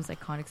 like his most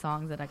iconic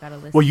songs that I gotta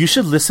listen. Well, you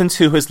should listen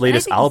to his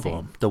latest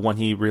album, the one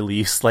he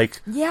released.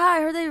 Yeah,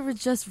 I heard they were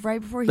just right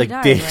before he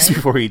died. Days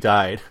before he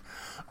died.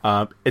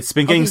 It's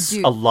been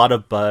getting a lot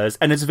of buzz,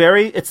 and it's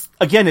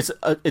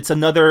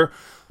another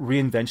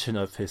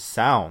reinvention of his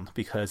sound,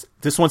 because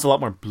this one's a lot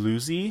more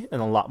bluesy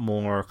and a lot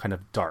more kind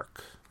of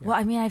dark. Yeah. Well,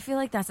 I mean, I feel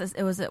like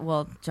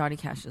Johnny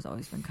Cash has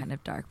always been kind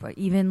of dark, but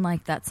even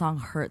like that song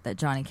 "Hurt" that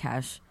Johnny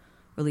Cash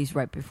released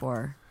right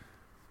before.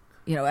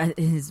 In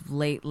his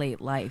late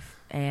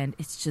life, and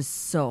it's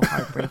just so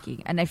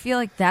heartbreaking. And I feel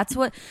like that's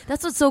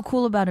what's so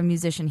cool about a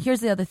musician.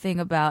 Here's the other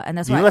thing about, and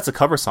that's why that's a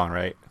cover song,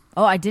 right?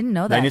 Oh, I didn't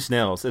know that. Nine Inch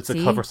Nails. It's a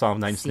cover song of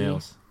Nine Inch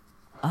Nails.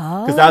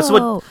 Oh, because that's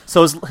what.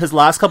 So his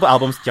last couple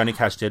albums Johnny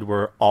Cash did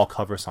were all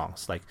cover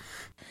songs. Like,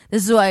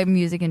 this is why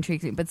music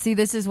intrigues me. But see,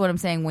 this is what I'm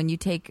saying. When you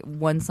take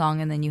one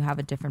song and then you have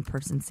a different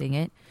person sing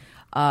it,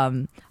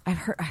 I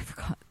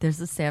forgot.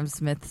 There's a Sam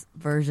Smith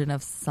version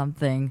of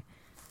something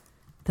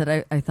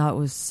that I thought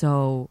was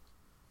so,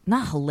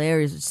 not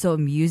hilarious, but so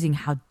amusing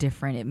how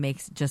different it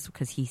makes just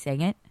because he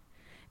sang it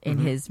in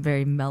his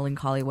very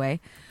melancholy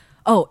way.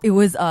 Oh, it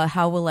was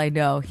How Will I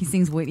Know? He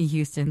sings Whitney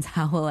Houston's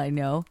How Will I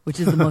Know, which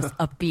is the most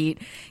upbeat,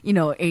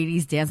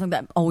 80s dance song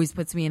that always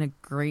puts me in a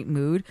great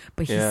mood.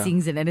 But he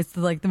sings it, and it's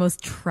like the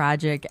most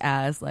tragic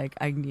ass, like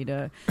I need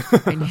to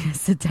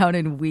sit down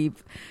and weep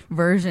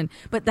version.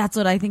 But that's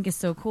what I think is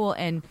so cool.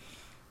 And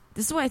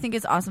this is why I think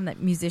it's awesome that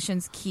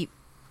musicians keep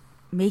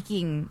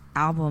making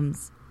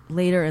albums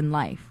later in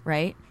life,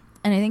 right?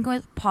 And I think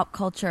with pop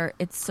culture,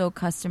 it's so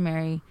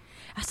customary.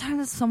 I was talking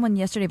to someone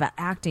yesterday about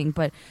acting,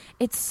 but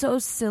it's so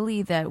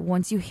silly that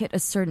once you hit a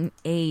certain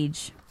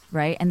age,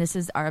 right? And this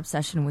is our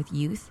obsession with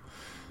youth.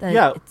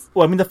 Well,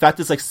 I mean, the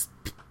fact is, like,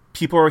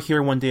 people are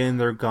here one day and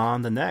they're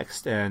gone the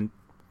next, and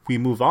we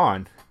move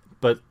on.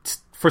 But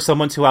for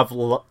someone to have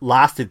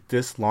lasted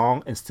this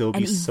long and still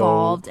and be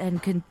evolved so... and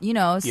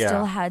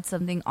still had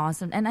something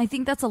awesome. And I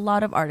think that's a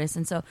lot of artists.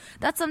 And so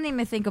that's something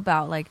to think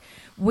about. Like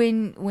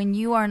when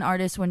you are an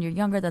artist, when you're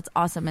younger, that's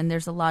awesome. And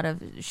there's a lot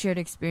of shared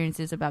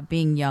experiences about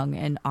being young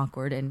and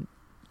awkward and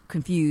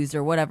confused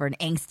or whatever and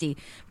angsty.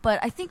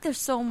 But I think there's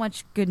so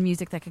much good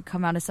music that could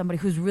come out of somebody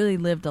who's really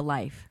lived a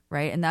life,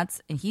 right? And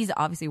he's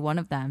obviously one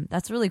of them.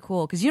 That's really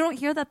cool because you don't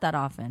hear that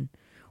often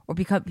or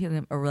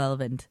become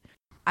irrelevant.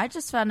 I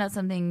just found out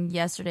something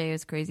yesterday. It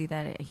was crazy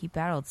that he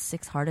battled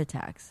 6 heart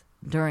attacks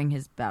during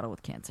his battle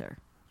with cancer.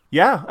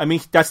 Yeah, I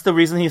mean, that's the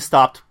reason he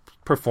stopped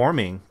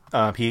performing.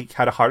 He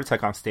had a heart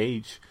attack on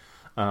stage.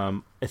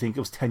 I think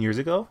it was 10 years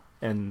ago,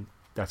 and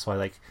that's why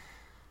like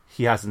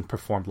he hasn't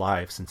performed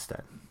live since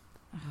then.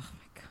 Oh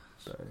my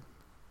gosh.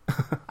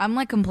 But... I'm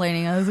like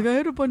complaining. I was like, I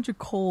had a bunch of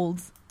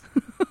colds.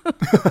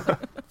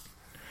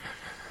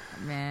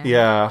 Man.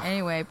 Yeah.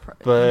 Anyway,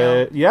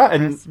 but yeah,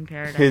 and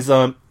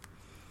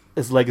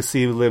his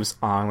legacy lives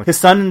on. Like, his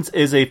son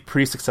is a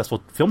pretty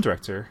successful film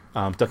director,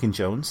 Duncan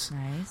Jones.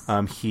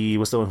 Nice. He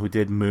was the one who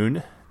did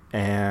Moon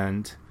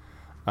and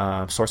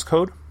Source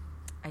Code.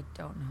 I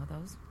don't know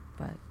those,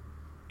 but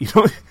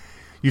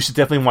you should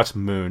definitely watch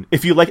Moon.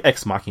 If you like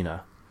Ex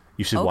Machina,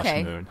 you should watch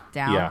Moon.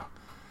 Down. Yeah.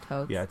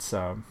 Totes. Yeah, it's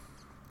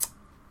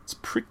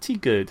pretty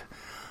good.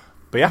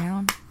 But yeah.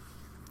 Down.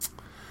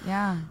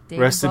 Yeah.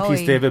 Rest in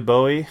peace, David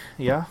Bowie.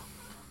 Yeah.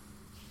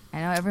 I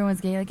know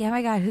everyone's getting like, oh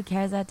my god, who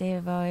cares about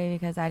David Bowie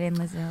because I didn't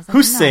listen. I was like,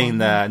 who's saying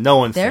that? No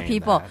one's saying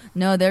people, that.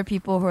 No, there are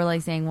people who are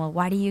like saying, well,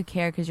 why do you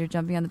care because you're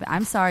jumping on the...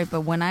 I'm sorry,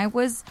 but when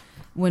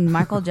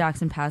Michael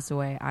Jackson passed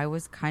away, I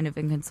was kind of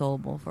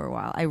inconsolable for a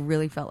while. I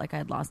really felt like I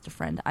had lost a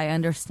friend. I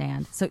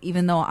understand. So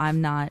even though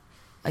I'm not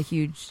a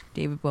huge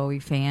David Bowie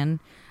fan,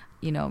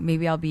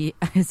 maybe I'll be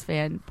his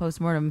fan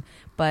post-mortem,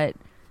 but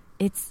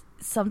it's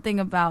something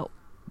about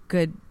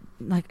good,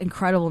 like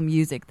incredible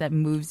music that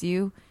moves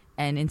you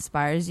and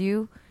inspires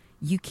you.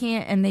 You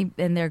can't,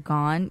 and they're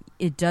gone.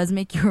 It does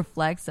make you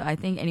reflect. So I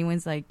think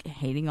anyone's like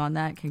hating on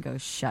that can go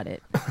shut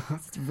it.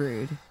 It's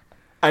rude.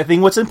 I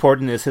think what's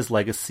important is his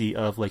legacy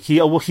of like he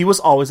was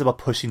always about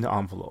pushing the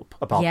envelope,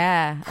 about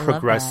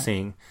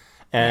progressing,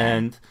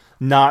 and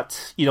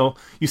not you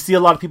see a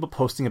lot of people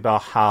posting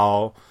about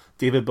how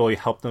David Bowie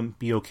helped them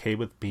be okay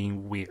with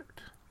being weird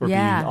or being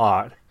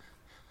odd.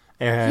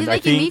 And he's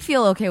making me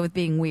feel okay with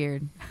being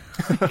weird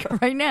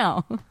right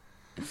now.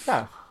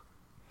 Yeah,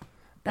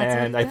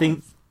 I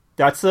think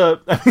that's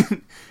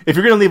if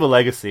you're gonna leave a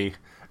legacy,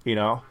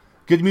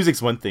 good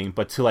music's one thing,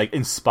 but to like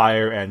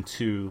inspire and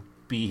to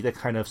be the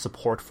kind of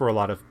support for a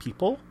lot of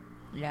people.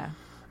 Yeah.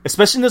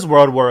 Especially in this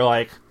world where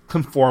like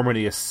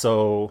conformity is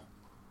so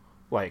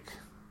like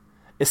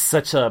it's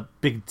such a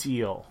big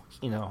deal,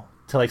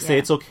 to like say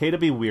it's okay to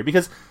be weird,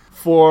 because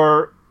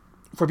for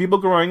people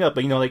growing up,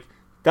 but like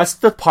that's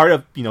the part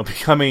of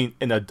becoming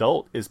an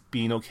adult, is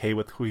being okay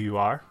with who you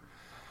are.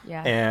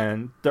 Yeah.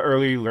 And the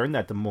earlier you learn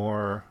that, the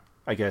more,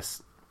 I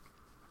guess,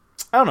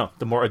 I don't know,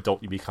 the more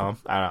adult you become.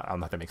 I don't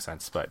know if that makes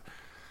sense, but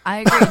I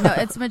agree. No,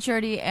 it's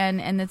maturity,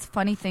 and it's a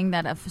funny thing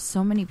that for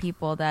so many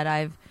people that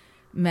I've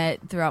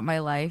met throughout my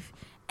life,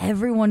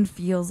 everyone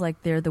feels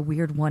like they're the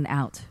weird one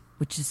out,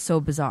 which is so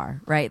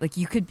bizarre, right? Like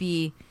you could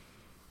be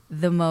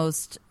the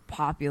most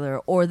popular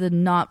or the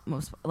not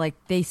most, like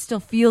they still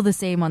feel the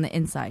same on the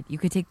inside. You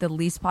could take the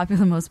least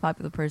popular, most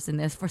popular person.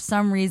 If for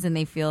some reason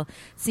they feel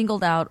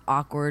singled out,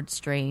 awkward,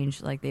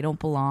 strange, like they don't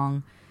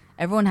belong.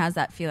 Everyone has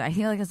that feeling. I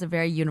feel like it's a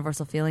very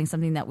universal feeling,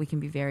 something that we can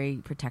be very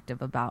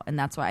protective about. And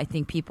that's why I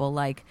think people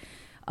like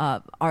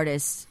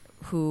artists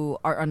who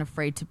are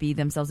unafraid to be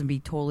themselves and be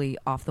totally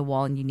off the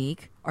wall and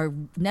unique are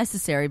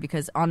necessary,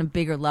 because on a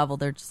bigger level,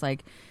 they're just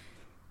like,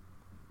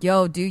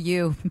 yo, do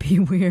you. Be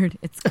weird.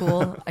 It's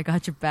cool. I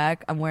got your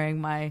back. I'm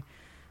wearing my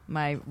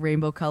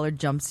rainbow colored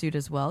jumpsuit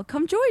as well.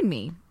 Come join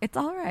me. It's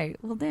all right.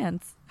 We'll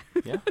dance.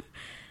 Yeah.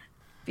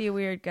 Be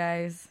weird,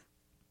 guys.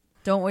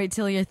 Don't wait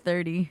till you're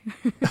 30.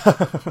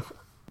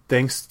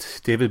 Thanks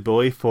to David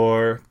Bowie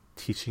for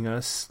teaching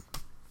us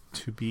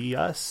to be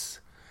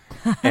us.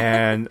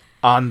 And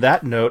on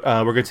that note,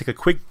 we're going to take a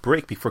quick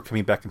break before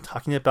coming back and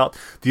talking about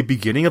the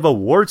beginning of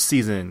awards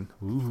season.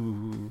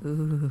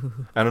 Ooh.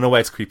 I don't know why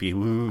it's creepy.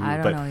 Ooh, I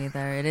don't know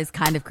either. It is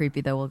kind of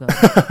creepy, though. We'll go.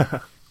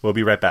 We'll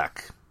be right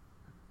back.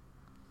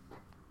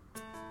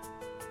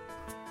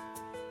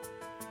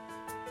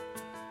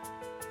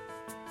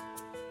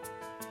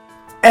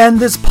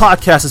 And this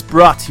podcast is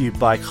brought to you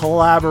by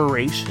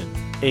Collaboration,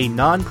 a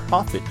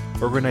non-profit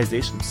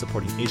organization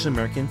supporting Asian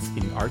Americans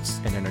in arts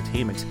and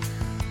entertainment,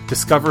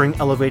 discovering,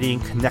 elevating,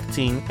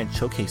 connecting, and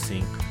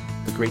showcasing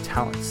the great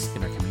talents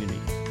in our community.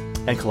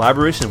 And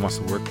Collaboration wants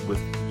to work with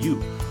you.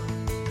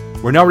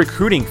 We're now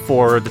recruiting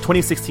for the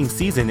 2016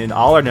 season in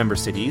all our member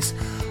cities.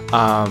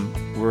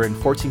 We're in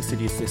 14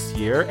 cities this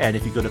year, and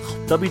if you go to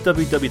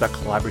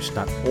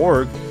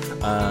www.collaboration.org,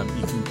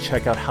 you can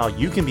check out how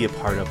you can be a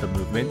part of the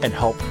movement and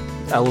help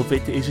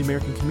elevate the Asian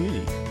American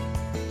community.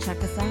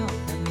 Check us out,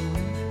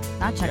 everyone.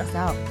 Not check us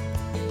out.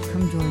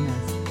 Come join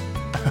us.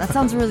 That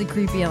sounds really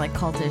creepy and like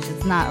cultish.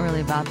 It's not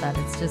really about that.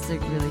 It's just a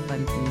really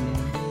fun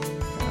community.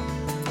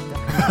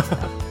 So,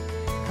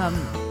 come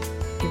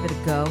give it a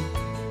go.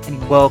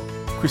 Anyway. Well,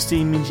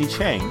 Christine Minji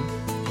Chang,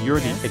 you're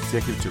Yes. the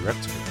executive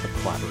director of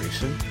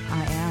Collaboration.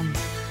 I am.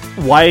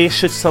 Why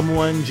should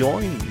someone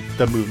join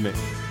the movement?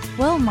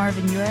 Well,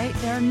 Marvin, you're right.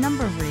 There are a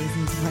number of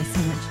reasons why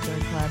someone should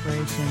join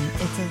Collaboration.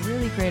 It's a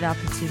really great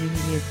opportunity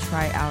to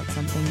try out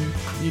something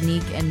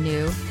unique and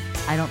new.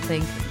 I don't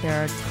think there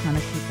are a ton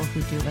of people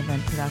who do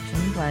event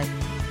production, but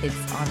it's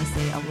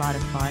honestly a lot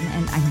of fun.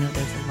 And I know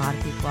there's a lot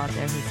of people out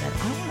there who said,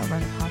 I want to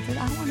run a concert,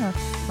 I want to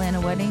plan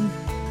a wedding,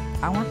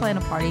 I want to plan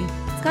a party.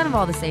 It's kind of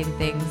all the same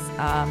things.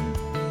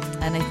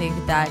 And I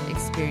think that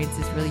experience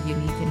is really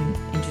unique and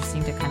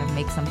interesting to kind of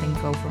make something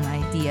go from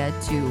an idea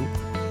to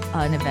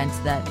an event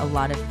that a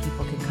lot of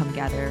people can come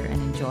gather and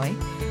enjoy.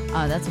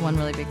 That's one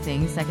really big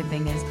thing. Second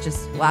thing is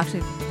just, well,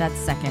 actually, that's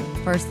second.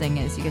 First thing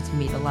is you get to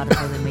meet a lot of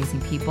really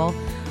amazing people.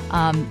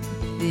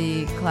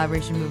 The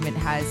Collaboration movement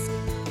has,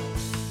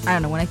 I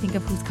don't know, when I think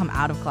of who's come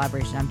out of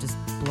Collaboration, I'm just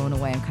blown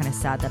away. I'm kind of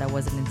sad that I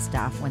wasn't in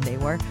staff when they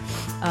were.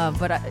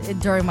 But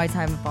during my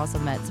time, I've also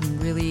met some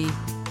really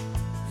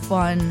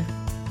fun,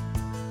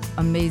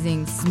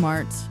 amazing,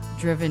 smart,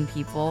 driven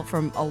people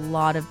from a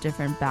lot of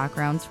different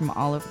backgrounds from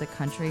all over the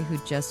country who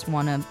just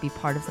want to be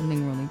part of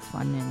something really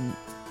fun and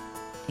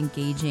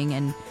engaging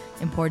and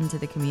important to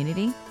the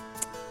community.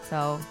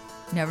 So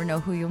you never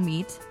know who you'll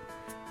meet.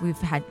 We've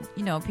had,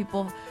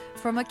 people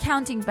from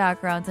accounting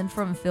backgrounds and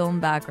from film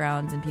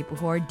backgrounds and people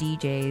who are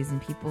DJs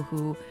and people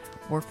who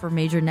work for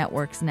major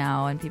networks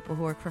now and people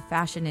who work for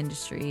fashion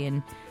industry,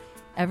 and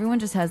everyone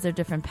just has their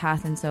different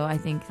path. And so I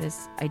think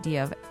this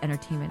idea of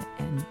entertainment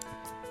and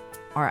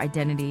our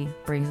identity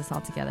brings us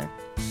all together.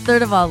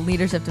 Third of all,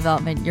 leadership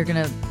development. You're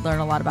going to learn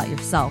a lot about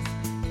yourself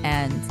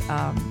and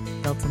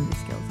build some new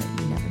skills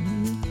that you never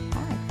knew you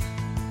had.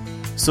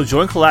 So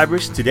join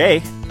Collaboration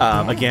today.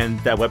 Again,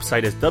 that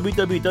website is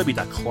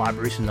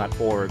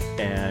www.collaboration.org,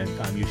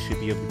 and you should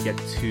be able to get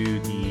to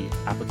the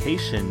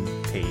application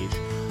page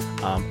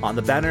on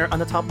the banner on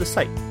the top of the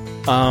site.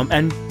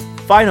 And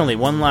finally,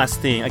 one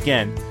last thing.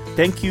 Again,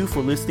 thank you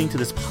for listening to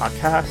this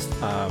podcast.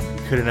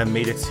 We couldn't have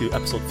made it to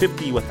episode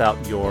 50 without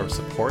your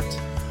support.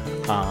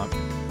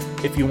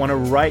 If you want to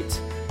write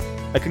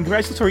a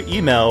congratulatory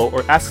email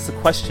or ask us a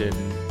question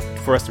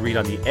for us to read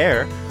on the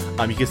air,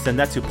 you can send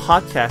that to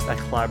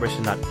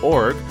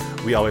podcast@collaboration.org.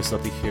 We always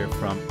love to hear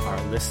from our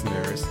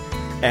listeners.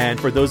 And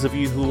for those of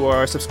you who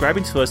are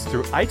subscribing to us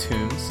through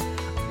iTunes,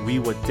 we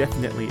would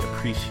definitely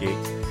appreciate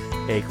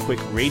a quick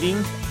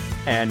rating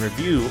and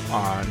review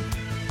on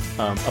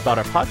about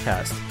our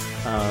podcast.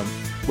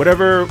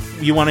 Whatever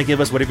you want to give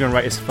us, whatever you want to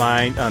write is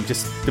fine.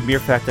 Just the mere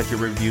fact that you're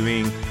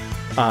reviewing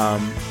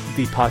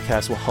the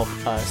podcast will help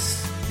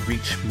us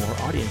reach more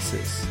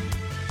audiences.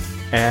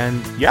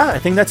 And yeah, I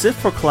think that's it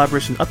for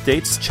Collaboration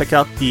updates. Check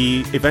out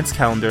the events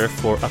calendar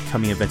for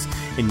upcoming events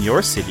in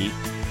your city,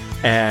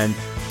 and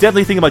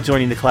definitely think about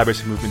joining the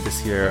Collaboration movement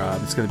this year.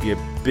 It's going to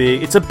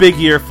be it's a big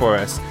year for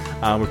us.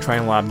 We're trying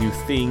a lot of new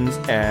things,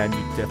 and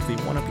you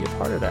definitely want to be a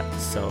part of that.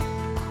 So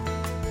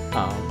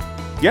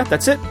yeah,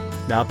 that's it.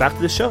 Now back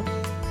to the show.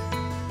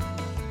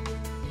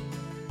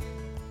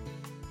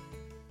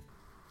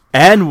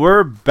 And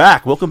we're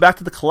back. Welcome back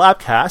to the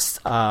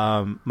Collabcast.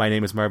 My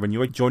name is Marvin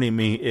York. Joining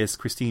me is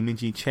Christine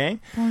Minji Chang.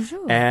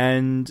 Bonjour.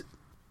 And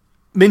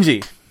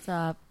Minji, What's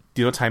up?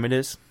 do you know what time it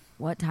is?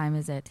 What time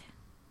is it?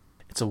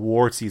 It's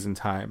award season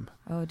time.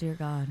 Oh, dear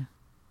God.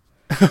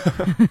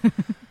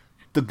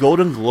 The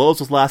Golden Globes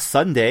was last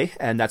Sunday,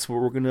 and that's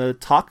what we're going to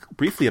talk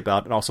briefly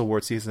about, and also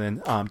award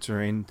season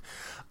during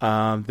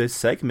this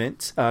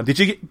segment. Did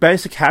you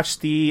manage to catch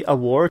the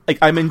award? Like,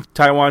 I'm in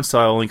Taiwan, so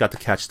I only got to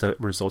catch the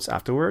results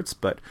afterwards.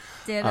 But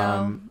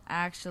Ditto.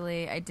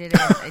 Actually, I didn't.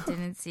 I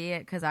didn't see it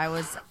because I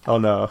was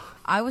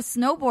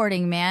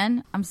snowboarding,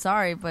 man. I'm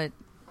sorry, but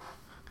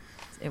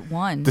it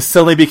won. This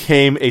suddenly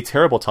became a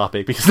terrible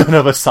topic because none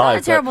of us saw it.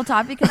 It's not a terrible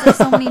topic because there's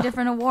so many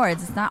different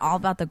awards. It's not all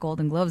about the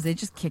Golden Globes. They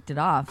just kicked it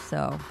off.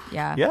 So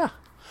yeah. Yeah.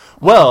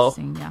 Well,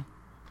 yeah.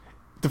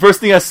 The first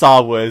thing I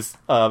saw was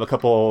a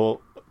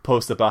couple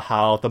posts about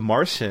how The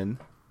Martian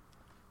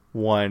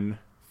won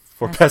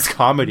for Best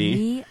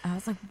Comedy. I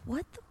was like,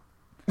 what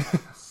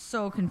the?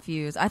 So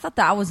confused. I thought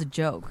that was a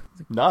joke.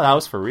 No, that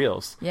was for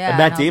reals. Yeah, and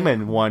Matt no,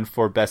 Damon won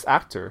for Best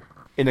Actor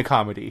in a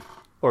comedy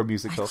or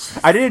musical.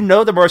 I didn't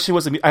know The Martian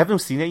was I haven't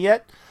seen it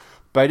yet,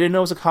 but I didn't know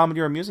it was a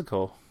comedy or a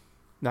musical.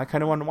 And I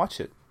kind of wanted to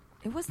watch it.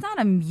 It was not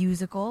a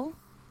musical.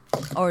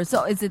 Or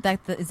so is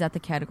that the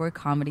category,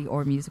 comedy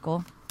or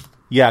musical?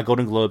 Yeah,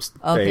 Golden Globes.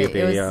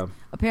 Okay,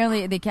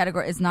 apparently the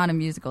category is not a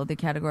musical. They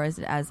categorize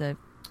it as a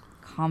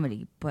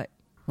comedy, but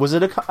was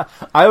it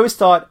I always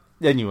thought.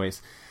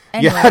 Anyways,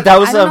 anyway, yeah, that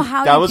was I don't know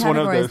how that you was one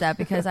of the that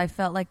because I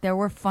felt like there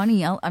were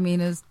funny. I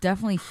mean, it was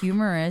definitely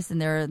humorous,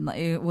 and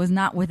it was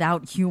not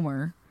without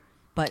humor.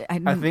 But I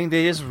think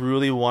they just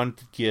really wanted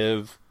to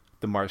give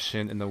The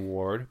Martian an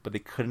award, but they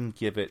couldn't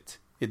give it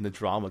in the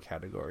drama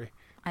category.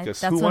 Because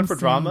who won for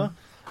drama?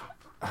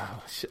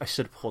 Oh, I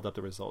should have pulled up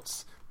the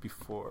results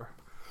before.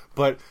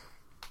 But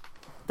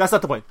that's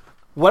not the point.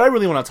 What I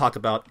really want to talk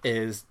about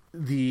is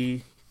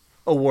the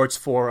awards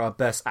for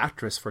Best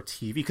Actress for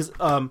TV, because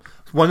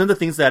one of the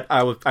things that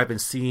I've been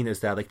seeing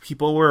is that like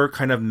people were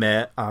kind of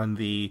met on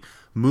the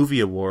movie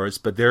awards,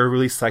 but they're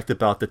really psyched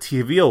about the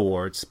TV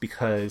awards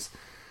because,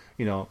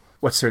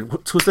 who's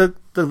the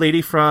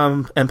lady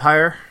from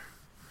Empire?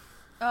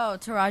 Oh,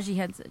 Taraji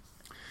Henson.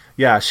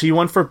 Yeah, she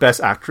won for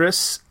Best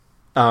Actress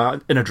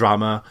in a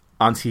drama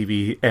on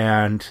TV,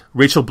 and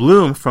Rachel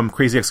Bloom from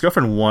Crazy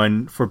Ex-Girlfriend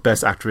won for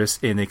Best Actress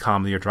in a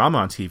comedy or drama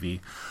on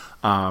TV.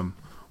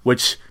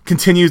 Which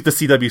continues the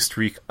CW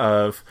streak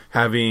of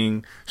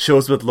having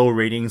shows with low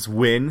ratings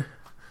win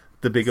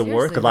the big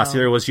award. Because last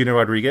year it was Gina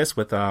Rodriguez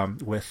with Jane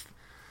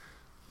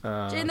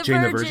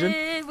the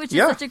Virgin, which is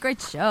such a great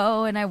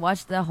show, and I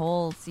watched the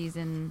whole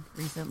season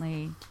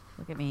recently.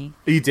 Look at me.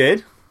 You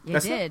did? Yeah, I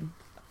did.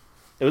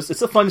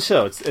 It's a fun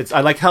show. It's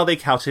I like how they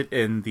couch it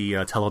in the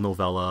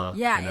telenovela.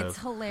 Yeah, it's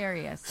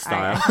hilarious.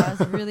 Style. I thought it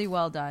was really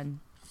well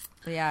done.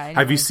 But yeah. Anyways.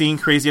 Have you seen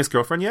Crazy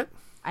Ex-Girlfriend yet?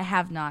 I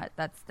have not.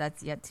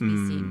 That's yet to be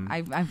seen.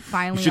 I'm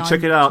finally. You should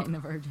check it out. Jane the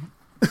Virgin.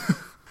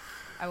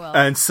 I will.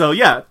 And so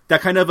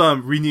that kind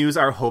of renews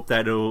our hope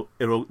that it'll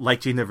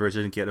like Jane the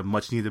Virgin get a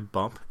much needed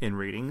bump in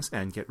ratings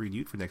and get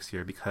renewed for next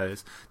year.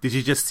 Because did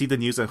you just see the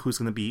news on who's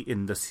going to be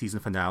in the season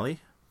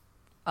finale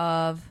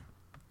of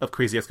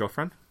Crazy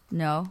Ex-Girlfriend?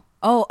 No.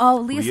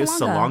 Oh, Lea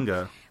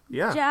Salonga.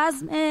 Yeah.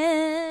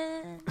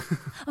 Jasmine.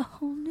 A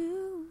whole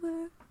new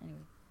world. Anyway.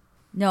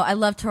 No, I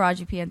love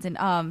Taraji P. Henson.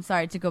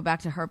 Sorry to go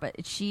back to her,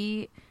 but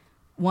she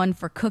won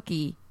for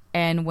Cookie,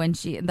 and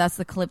that's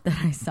the clip that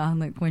I saw.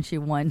 Like when she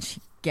won,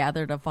 she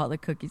gathered up all the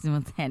cookies and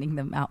was handing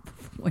them out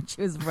when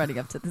she was running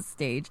up to the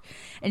stage,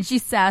 and she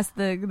sassed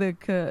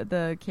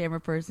the camera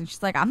person.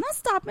 She's like, "I'm not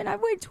stopping.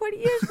 I've waited 20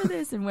 years for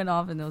this," and went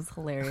off, and it was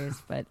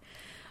hilarious. But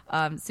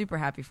super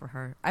happy for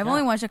her. I've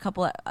only watched a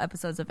couple of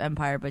episodes of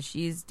Empire, but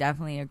she's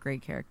definitely a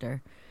great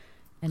character,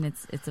 and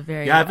it's a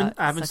very I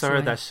haven't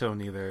started that show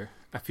neither.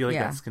 I feel like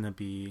that's gonna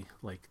be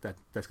like that.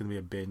 That's gonna be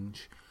a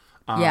binge.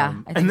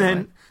 And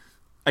then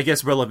I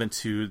guess relevant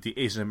to the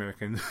Asian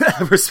American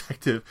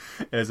perspective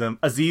is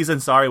Aziz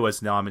Ansari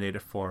was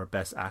nominated for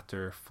Best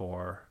Actor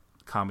for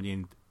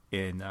comedy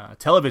in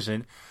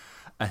television.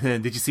 And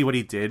then did you see what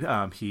he did?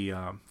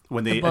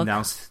 When they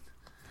announced.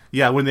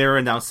 Yeah, when they were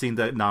announcing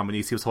the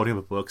nominees, he was holding up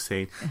a book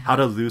saying "How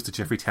to Lose to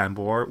Jeffrey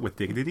Tambor with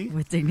Dignity."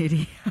 With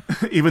dignity,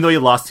 even though he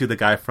lost to the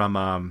guy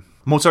from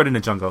Mozart in the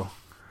Jungle.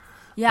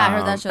 Yeah, I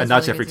heard that show. And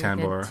not Jeffrey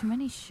Tambor. Too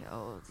many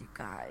shows, you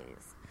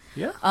guys.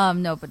 Yeah.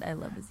 No, but I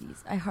love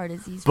Aziz. I heart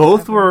Aziz.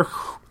 Both are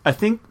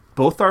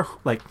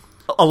like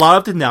a lot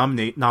of the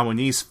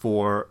nominees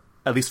for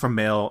at least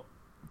for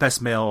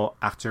best male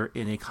actor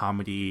in a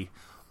comedy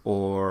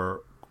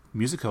or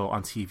musical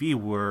on TV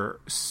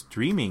were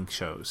streaming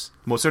shows.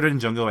 Mozart in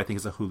the Jungle, I think,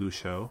 is a Hulu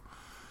show.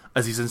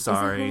 Aziz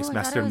Ansari's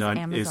Master of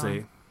None is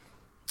it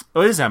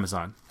is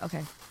Amazon.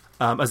 Okay.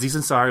 Aziz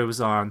Ansari was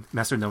on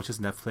Master of None, which is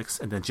Netflix,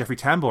 and then Jeffrey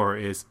Tambor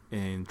is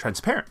in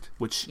Transparent,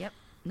 which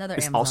another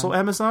is Amazon. Also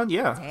Amazon.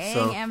 Yeah.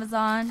 Dang,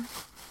 Amazon.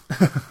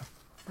 Ugh,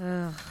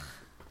 I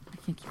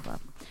can't keep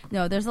up.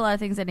 No, there's a lot of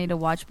things I need to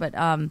watch, but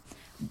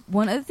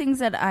one of the things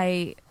that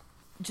I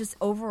just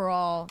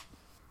overall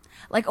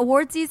like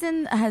award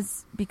season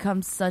has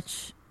become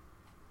such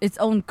its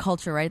own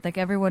culture, right? Like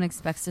everyone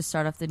expects to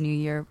start off the new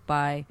year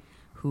by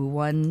who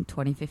won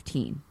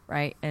 2015,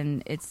 right?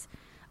 And it's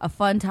a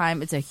fun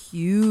time. It's a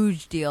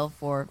huge deal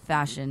for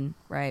fashion,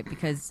 right?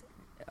 Because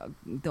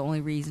the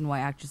only reason why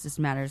actresses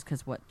matter is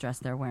because what dress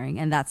they're wearing,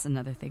 and that's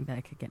another thing that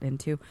I could get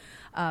into.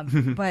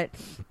 But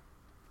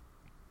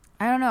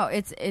I don't know.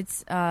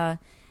 It's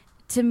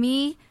to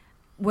me,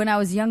 when I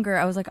was younger,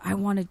 I was like, I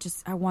want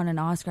an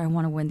Oscar. I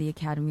want to win the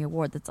Academy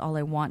Award. That's all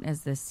I want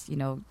as this,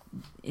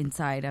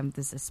 inside I'm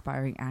this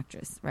aspiring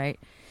actress, right?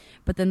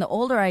 But then the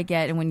older I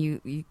get, and when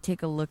you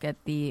take a look at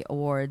the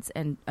awards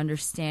and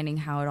understanding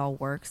how it all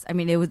works, I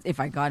mean, if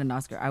I got an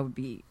Oscar, it would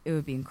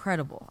be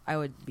incredible. I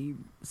would be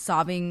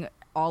sobbing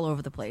all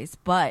over the place.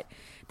 But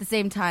at the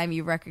same time,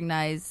 you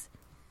recognize,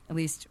 at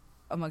least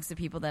amongst the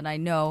people that I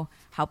know,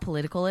 how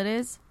political it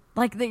is.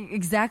 Like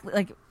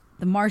The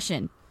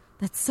Martian.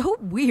 That's so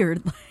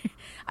weird.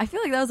 I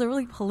feel like that was a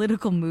really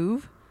political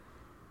move.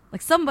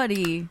 Like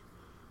somebody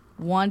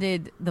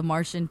wanted The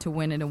Martian to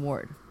win an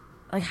award.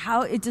 Like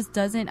how it just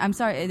doesn't. I'm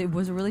sorry, it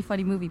was a really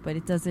funny movie, but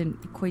it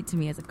doesn't equate to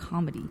me as a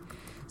comedy.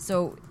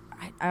 So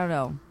I don't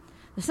know.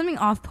 There's something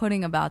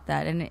off-putting about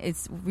that, and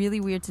it's really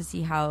weird to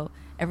see how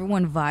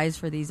everyone vies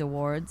for these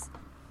awards,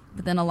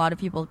 but then a lot of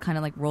people kind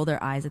of like roll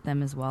their eyes at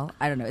them as well.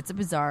 I don't know. It's a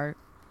bizarre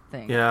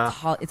thing. Yeah,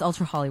 it's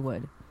ultra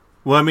Hollywood.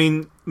 Well, I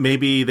mean,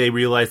 maybe they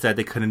realized that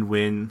they couldn't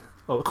win.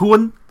 Oh, who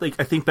won? Like,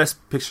 I think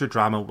Best Picture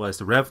Drama was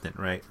The Revenant,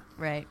 right?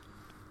 Right.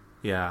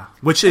 Yeah,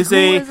 which like is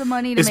who has the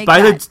money to it's make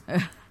by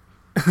that?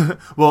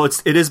 Well,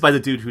 it is by the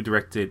dude who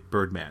directed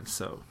Birdman.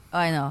 So. Oh,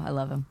 I know. I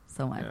love him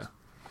so much. Yeah.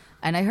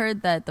 And I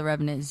heard that The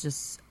Revenant is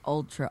just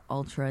ultra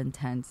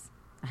intense.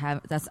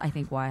 I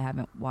think why I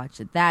haven't watched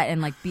it. That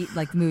and like the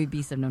movie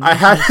Beast of No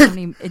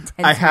Nation.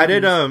 I had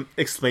it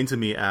explained to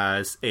me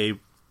as a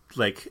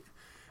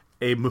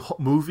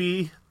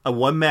movie a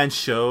one-man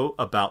show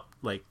about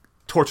like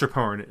torture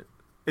porn.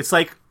 It's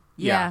like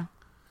Yeah.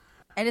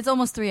 And it's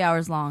almost 3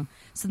 hours long.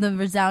 So the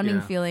resounding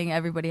Yeah. feeling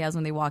everybody has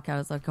when they walk out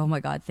is like, oh my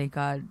God, thank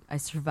God I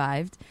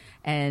survived.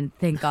 And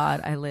thank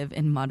God I live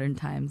in modern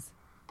times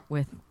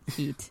with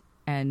heat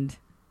and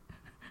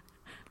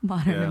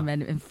modern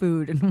amendment and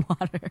food and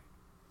water.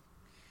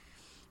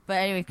 But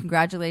anyway,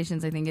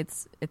 congratulations. I think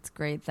it's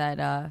great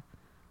that,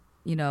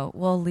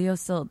 Leo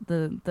still,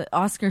 the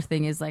Oscar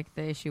thing is like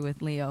the issue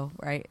with Leo,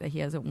 right? That he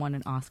hasn't won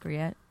an Oscar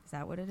yet. Is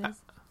that what it is?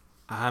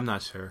 I'm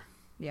not sure.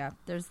 Yeah,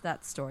 there's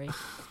that story.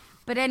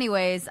 But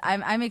anyways,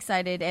 I'm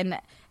excited, and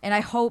I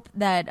hope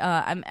that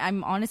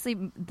I'm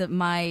honestly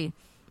my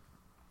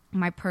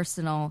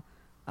personal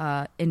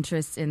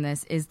interest in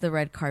this is the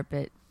red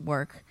carpet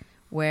work,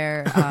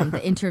 where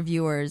the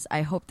interviewers,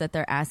 I hope that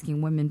they're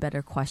asking women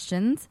better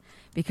questions,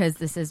 because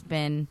this has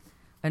been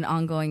an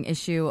ongoing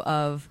issue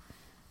of.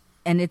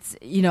 And it's,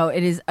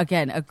 it is,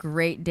 again, a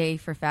great day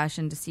for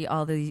fashion to see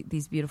all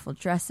these beautiful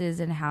dresses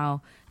and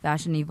how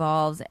fashion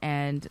evolves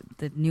and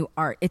the new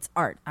art. It's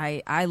art.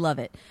 I love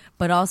it.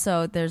 But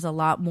also there's a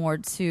lot more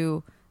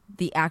to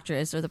the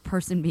actress or the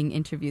person being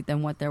interviewed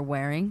than what they're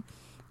wearing.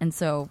 And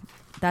so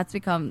that's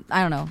become,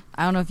 I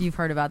don't know if you've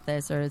heard about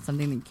this or it's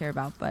something that you care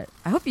about, but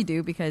I hope you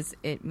do, because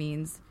it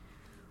means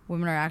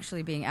women are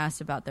actually being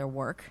asked about their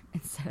work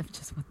instead of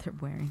just what they're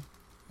wearing.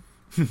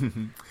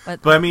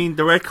 But I mean,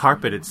 the red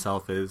carpet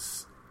itself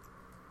is,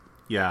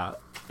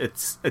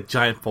 it's a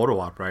giant photo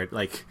op, right?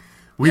 Like,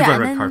 we run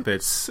red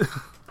carpets.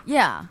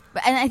 Yeah,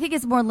 and I think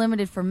it's more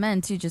limited for men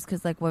too, just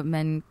because like what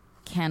men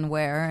can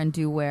wear and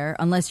do wear,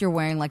 unless you're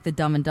wearing like the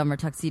Dumb and Dumber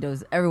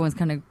tuxedos, everyone's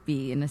gonna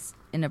be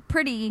in a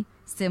pretty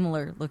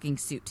similar looking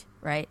suit,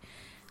 right?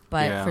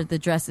 But for the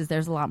dresses,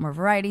 there's a lot more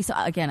variety. So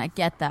again, I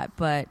get that,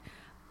 but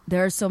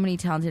there are so many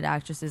talented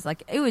actresses.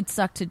 Like, it would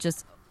suck to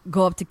just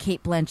go up to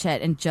Cate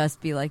Blanchett and just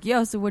be like,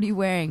 yo, so what are you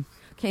wearing?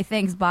 Okay,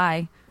 thanks,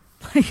 bye.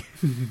 Like,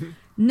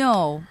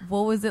 no.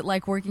 What was it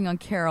like working on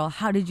Carol?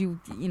 How did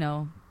you,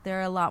 there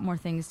are a lot more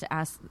things to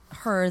ask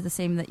her, the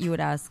same that you would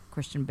ask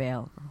Christian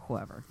Bale or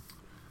whoever.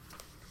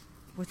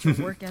 What's your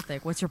work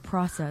ethic? What's your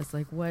process?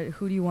 Like,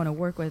 who do you want to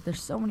work with?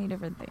 There's so many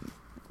different things.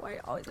 Why are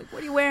you always like,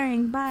 what are you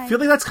wearing? Bye. I feel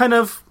like that's kind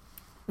of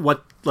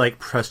what, like,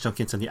 press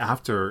junkets and the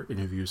after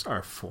interviews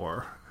are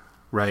for,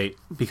 right?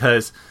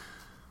 Because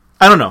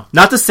I don't know.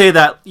 Not to say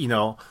that,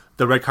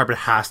 the red carpet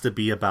has to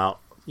be about,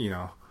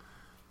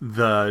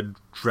 the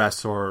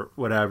dress or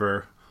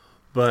whatever,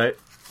 but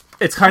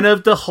it's kind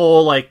of the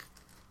whole, like,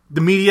 the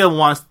media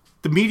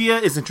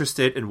is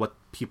interested in what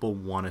people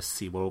want to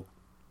see. We'll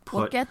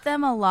get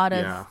them a lot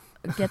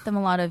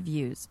of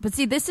views. But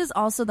see, this is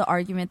also the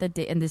argument that,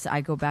 and this,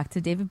 I go back to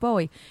David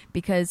Bowie,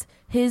 because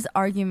his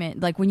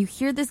argument, like when you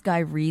hear this guy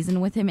reason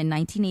with him in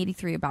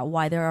 1983 about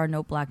why there are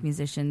no black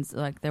musicians,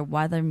 like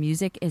why their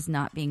music is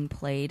not being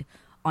played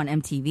on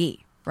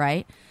MTV,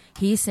 right?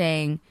 He's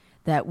saying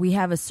that we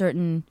have a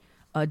certain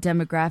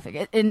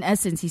demographic. In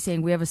essence, he's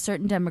saying we have a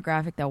certain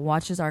demographic that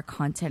watches our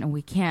content, and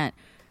we can't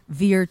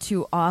veer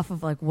too off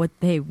of like what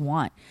they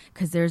want,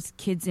 because there's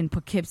kids in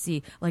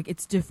Poughkeepsie. Like,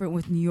 it's different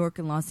with New York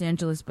and Los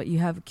Angeles, but you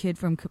have a kid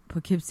from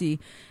Poughkeepsie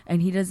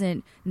and he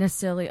doesn't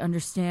necessarily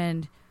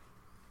understand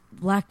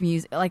black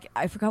music. Like,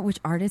 I forgot which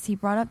artist he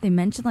brought up. They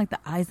mentioned like the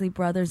Isley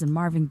Brothers and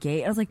Marvin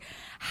Gaye. I was like,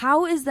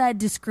 how is that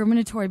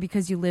discriminatory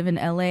because you live in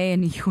LA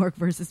and New York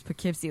versus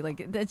Poughkeepsie?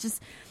 Like, that's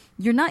just,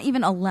 you're not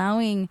even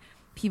allowing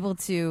people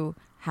to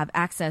have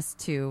access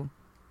to,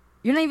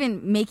 you're not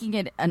even making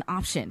it an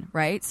option,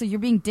 right? So you're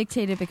being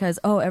dictated because,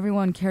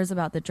 everyone cares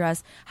about the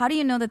dress. How do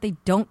you know that they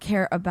don't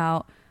care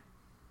about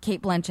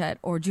Cate Blanchett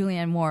or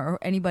Julianne Moore or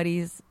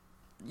anybody's,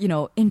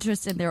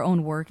 interest in their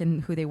own work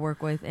and who they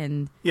work with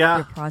and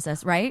their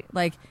process, right?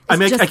 Like, I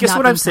guess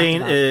what I'm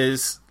saying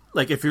is,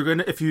 like,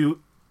 the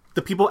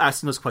people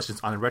asking those questions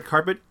on the red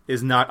carpet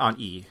is not on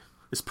E.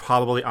 It's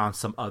probably on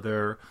some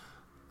other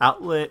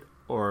outlet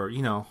or,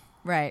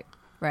 Right.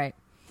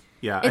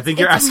 Yeah, I think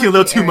you're asking a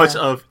little too much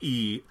of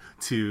E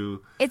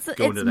to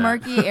go into that.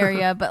 Murky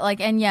area, but like,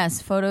 and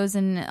yes, photos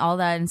and all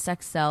that and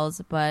sex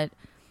sells, but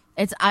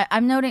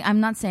I'm noting,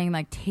 I'm not saying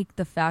like take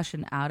the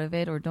fashion out of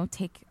it or don't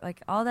take,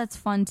 like, all that's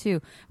fun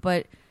too,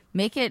 but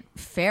make it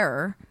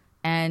fair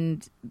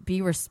and be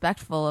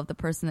respectful of the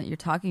person that you're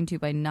talking to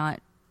by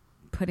not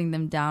putting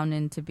them down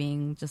into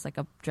being just like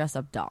a dress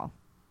up doll,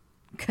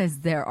 because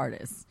they're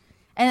artists.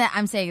 And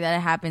I'm saying that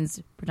it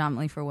happens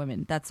predominantly for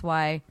women. That's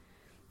why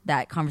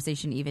that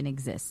conversation even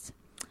exists.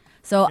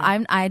 So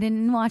I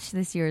didn't watch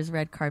this year's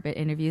red carpet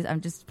interviews.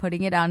 I'm just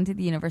putting it out into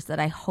the universe that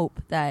I hope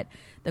that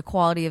the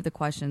quality of the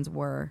questions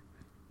were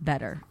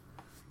better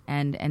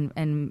and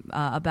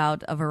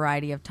about a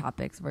variety of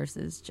topics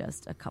versus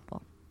just a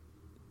couple.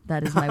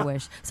 That is my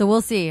wish. So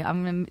we'll see.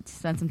 I'm going to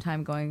spend some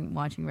time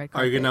watching red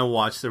carpet. Are you going to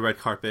watch the red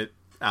carpet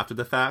after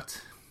the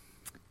fact?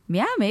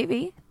 Yeah,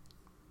 maybe.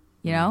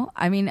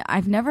 I mean,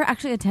 I've never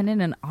actually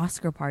attended an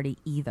Oscar party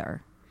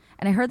either.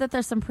 And I heard that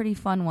there's some pretty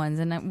fun ones.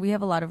 And we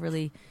have a lot of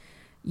really,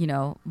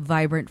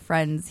 vibrant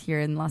friends here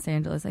in Los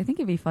Angeles. I think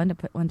it'd be fun to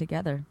put one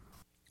together.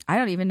 I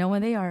don't even know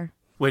when they are.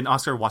 Wait, an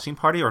Oscar watching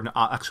party or an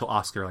actual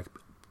Oscar like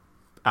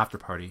after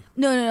party?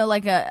 No,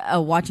 like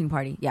a watching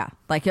party. Yeah,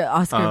 like an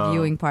Oscar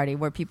viewing party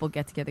where people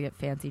get together, get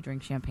fancy,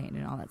 drink champagne,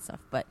 and all that stuff.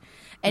 But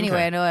anyway,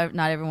 Okay. I know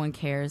not everyone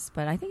cares,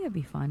 but I think it'd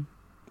be fun.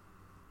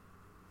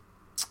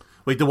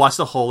 Wait, to watch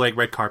the whole like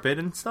red carpet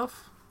and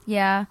stuff?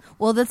 Yeah,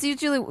 well, that's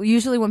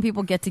usually when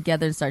people get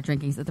together and start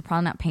drinking, so they're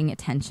probably not paying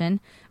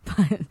attention.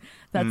 But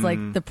that's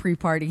like the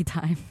pre-party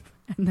time,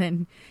 and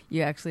then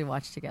you actually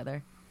watch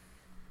together.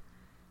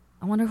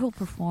 I wonder who'll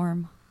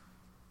perform.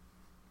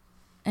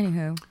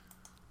 Anywho.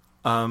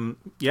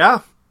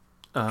 Yeah.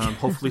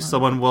 Hopefully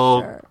someone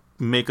will Sure.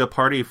 make a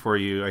party for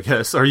you, I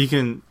guess. Or you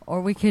can...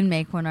 Or we can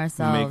make one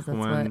ourselves. Make That's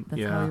one,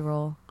 that's yeah. how we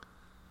roll.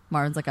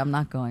 Martin's like, I'm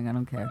not going. I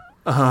don't care.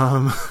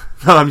 No,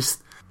 I'm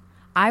just...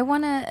 I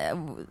want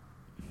to...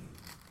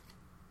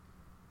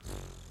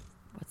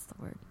 what's the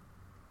word?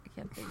 I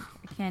can't think.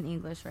 I can't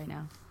English right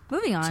now.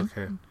 Moving on. It's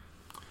okay.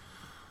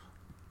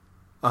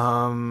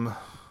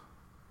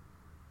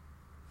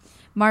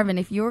 Marvin,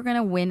 if you were going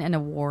to win an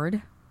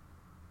award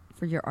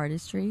for your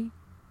artistry,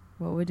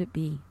 what would it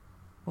be?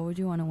 What would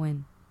you want to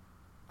win?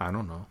 I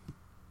don't know.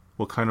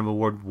 What kind of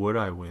award would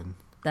I win?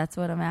 That's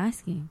what I'm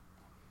asking.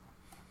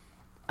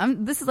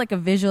 This is like a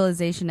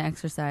visualization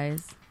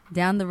exercise.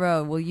 Down the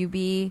road, will you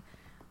be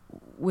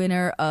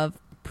winner of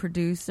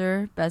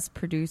best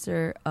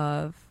producer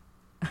of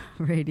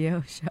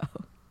radio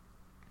show?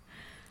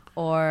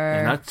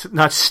 Or Yeah,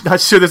 not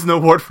sure there's an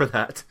award for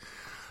that.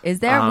 is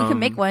there? We can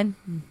make one.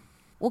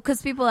 Well,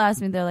 because people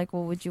ask me, they're like,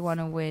 well, would you want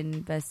to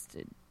win best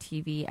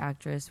TV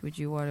actress? Would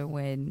you want to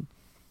win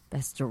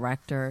best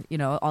director? You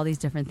know, all these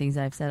different things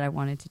that I've said I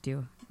wanted to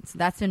do. So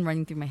that's been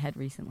running through my head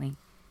recently.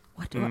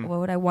 What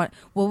would I want?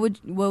 What would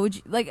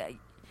you like?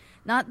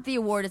 Not the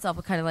award itself,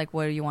 but kind of like,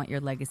 what do you want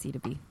your legacy to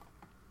be?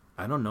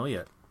 I don't know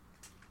yet.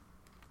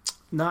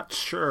 Not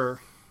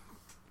sure.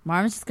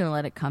 Marvin's just gonna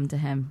let it come to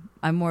him.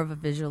 I'm more of a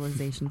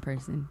visualization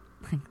person.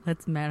 Like,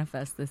 let's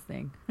manifest this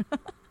thing. And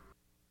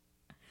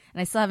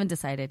I still haven't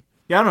decided.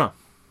 Yeah, I don't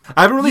know.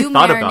 I haven't really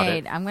thought about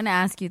it. I'm gonna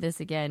ask you this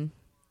again.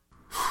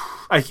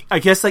 I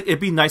guess like it'd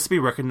be nice to be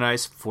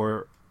recognized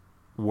for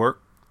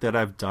work that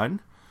I've done,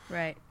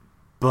 Right.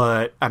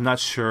 but I'm not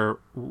sure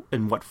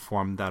in what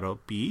form that'll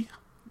be.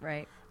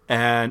 Right.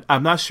 And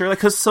I'm not sure, like,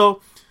 cause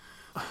so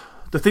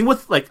the thing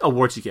with like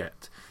awards you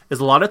get is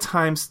a lot of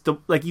times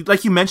like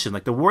you mentioned,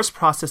 like the awards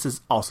process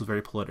is also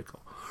very political,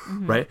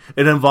 right?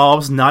 It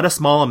involves not a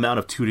small amount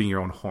of tooting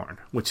your own horn,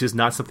 which is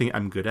not something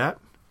I'm good at.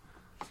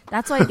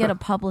 That's why you get a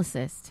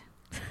publicist.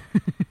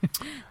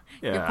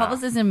 Yeah. Your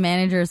publicist and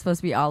manager is supposed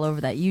to be all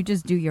over that. You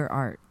just do your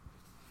art.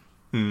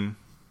 You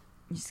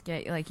just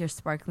get like your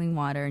sparkling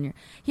water and your.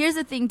 Here's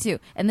the thing too,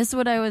 and this is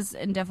what I was,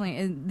 and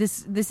definitely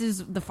this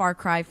is the far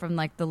cry from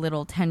like the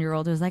little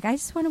 10-year-old who's like, I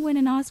just want to win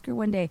an Oscar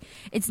one day.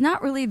 It's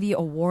not really the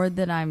award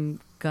that I'm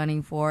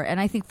gunning for, and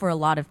I think for a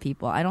lot of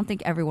people, I don't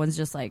think everyone's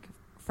just like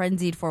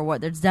frenzied for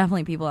what. There's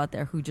definitely people out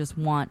there who just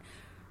want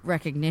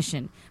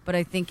recognition, but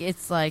I think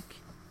it's like,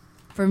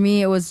 for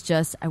me, it was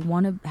just I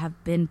want to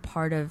have been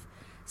part of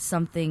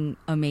something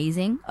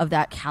amazing of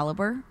that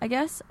caliber, I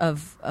guess,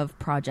 of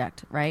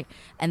project, right?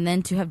 And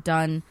then to have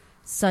done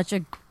such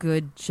a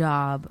good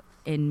job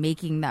in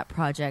making that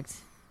project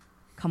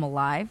come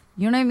alive.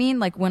 You know what I mean?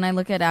 Like when I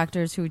look at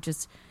actors who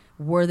just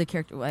were the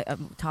character,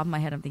 top of my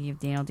head, I'm thinking of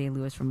Daniel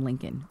Day-Lewis from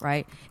Lincoln,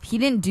 right? If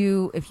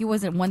he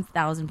wasn't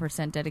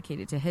 1,000%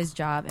 dedicated to his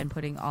job and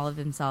putting all of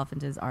himself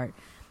into his art,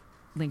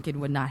 Lincoln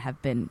would not have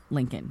been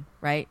Lincoln,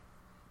 right?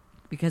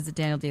 Because of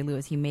Daniel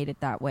Day-Lewis, he made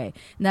it that way.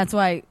 And that's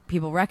why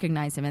people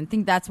recognize him. And I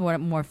think that's what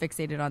I'm more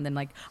fixated on than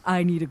like,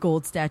 I need a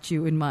gold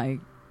statue in my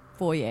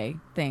foyer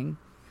thing.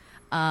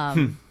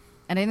 And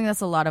I think that's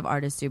a lot of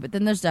artists do. But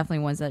then there's definitely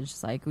ones that are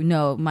just like,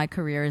 no, my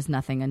career is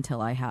nothing until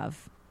I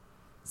have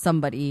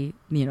somebody,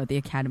 the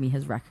Academy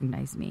has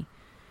recognized me.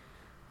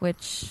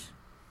 Which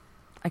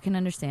I can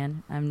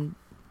understand. I'm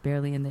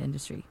barely in the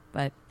industry.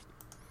 But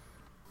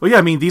Well, yeah,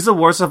 I mean, these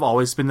awards have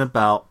always been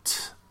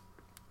about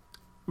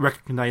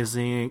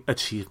recognizing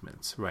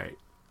achievements, right?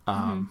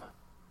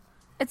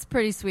 it's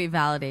pretty sweet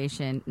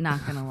validation,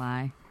 not gonna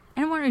lie.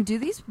 And I'm wondering, do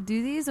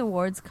these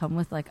awards come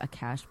with like a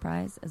cash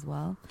prize as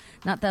well?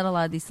 Not that a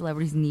lot of these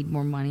celebrities need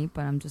more money,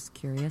 but I'm just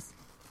curious.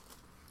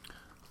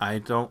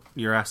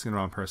 You're asking the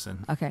wrong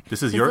person. Okay.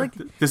 This is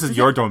It's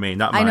your domain,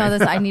 not mine. I know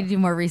this. I need to do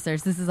more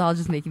research. This is all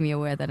just making me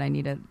aware that I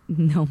need to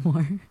know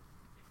more.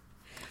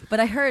 But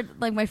I heard,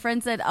 like, my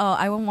friend said, oh,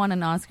 I won't want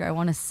an Oscar. I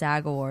want a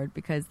SAG award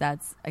because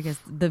that's, I guess,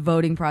 the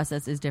voting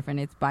process is different.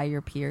 It's by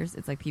your peers.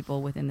 It's like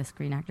people within the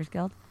Screen Actors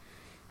Guild.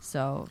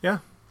 So Yeah.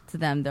 to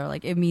them, they're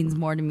like, it means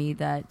more to me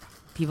that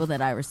people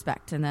that I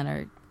respect and that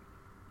are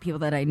people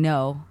that I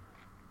know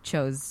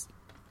chose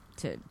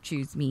to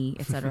choose me,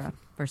 etc.,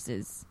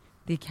 versus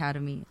the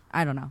Academy.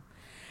 I don't know.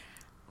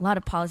 A lot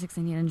of politics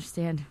I need to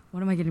understand.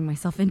 What am I getting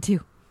myself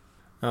into?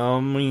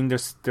 I mean,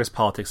 there's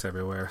politics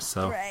everywhere,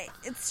 so Right.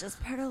 It's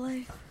just part of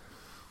life.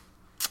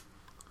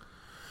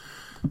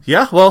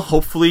 yeah. Well,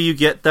 hopefully you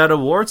get that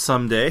award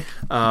someday.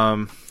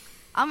 I'm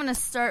going to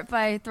start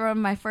by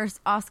throwing my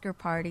first Oscar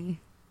party.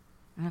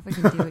 I don't know if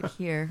I can do it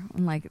here.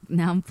 I'm like,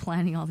 now I'm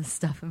planning all this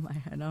stuff in my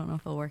head. I don't know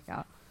if it'll work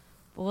out.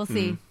 But we'll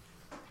see.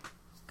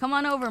 Come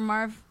on over,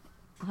 Marv.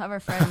 We'll have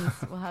our friends.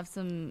 We'll have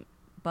some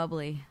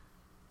bubbly.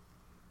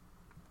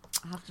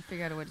 I'll have to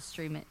figure out a way to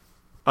stream it.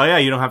 Oh, yeah,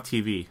 you don't have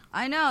TV.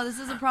 I know. This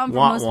is a problem for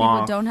most people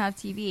who don't have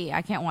TV.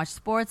 I can't watch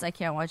sports. I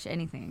can't watch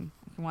anything.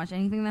 I can watch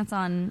anything that's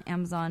on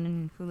Amazon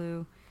and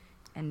Hulu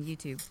and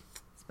YouTube.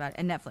 That's about it.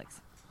 And Netflix.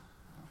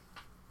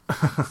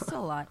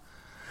 Still a lot.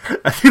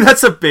 I think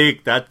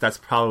that's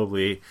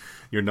probably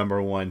your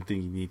number one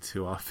thing you need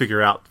to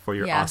figure out for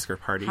your Oscar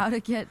party. How to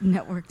get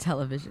network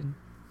television.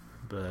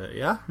 But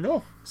yeah,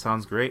 no,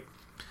 sounds great.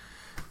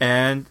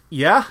 And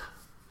yeah,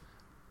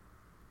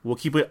 we'll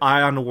keep an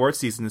eye on award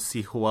season to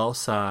see who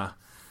else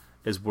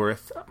is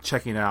worth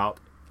checking out.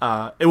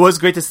 It was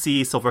great to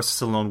see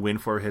Sylvester Stallone win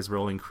for his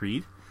role in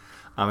Creed.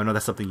 I know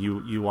that's something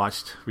you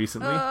watched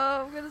recently.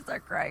 Oh, I'm gonna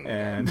start crying.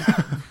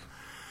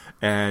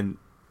 And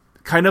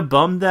kind of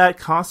bummed that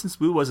Constance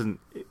Wu wasn't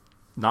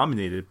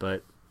nominated,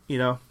 but you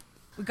know,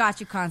 we got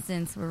you,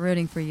 Constance. We're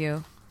rooting for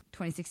you.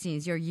 2016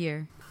 is your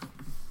year.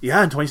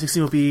 Yeah, and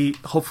 2016 will be,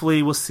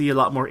 hopefully we'll see a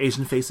lot more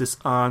Asian faces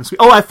on screen.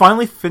 Oh, I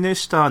finally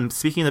finished,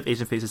 speaking of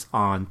Asian faces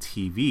on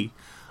TV,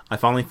 I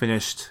finally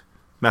finished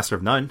Master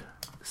of None.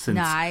 Since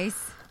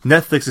nice.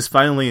 Netflix is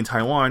finally in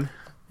Taiwan.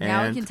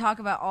 Now we can talk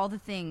about all the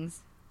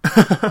things.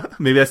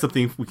 Maybe that's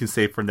something we can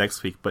save for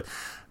next week. But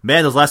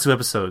man, those last 2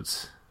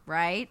 episodes.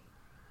 Right?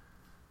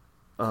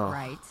 Oh,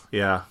 right.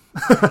 Yeah.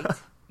 Right.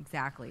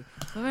 Exactly.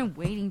 That's what I've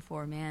been waiting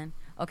for, man.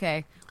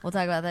 Okay, we'll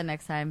talk about that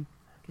next time.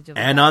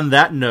 And on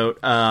that note,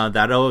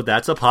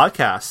 that's a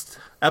podcast.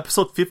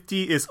 Episode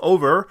 50 is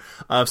over.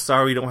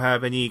 Sorry we don't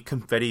have any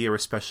confetti or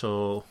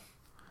special,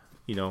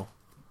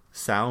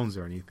 sounds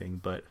or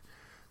anything. But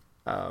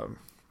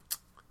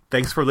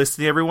thanks for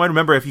listening, everyone.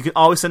 Remember, if you can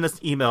always send us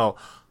an email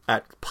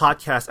at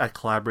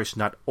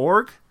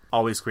podcast@collaboration.org.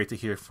 Always great to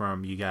hear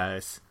from you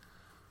guys.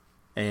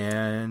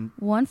 And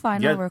one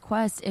final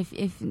request: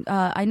 if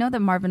I know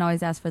that Marvin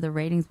always asks for the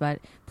ratings,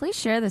 but please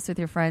share this with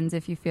your friends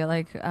if you feel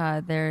like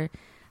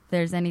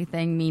there's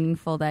anything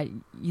meaningful that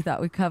you thought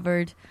we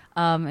covered,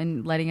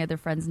 and letting other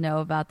friends know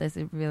about this.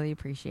 I'd really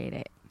appreciate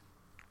it.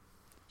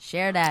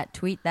 Share that,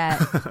 tweet that,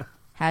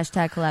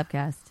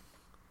 #collabcast.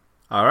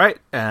 All right,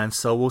 and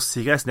so we'll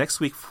see you guys next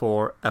week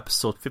for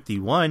episode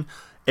 51,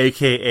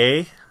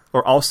 aka,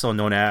 or also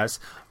known as,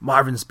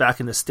 Marvin's Back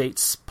in the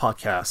States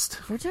podcast.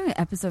 If we're doing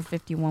episode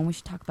 51, we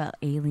should talk about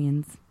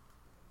aliens.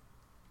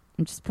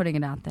 I'm just putting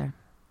it out there.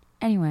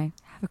 Anyway,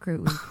 have a great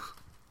week.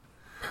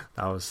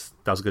 That was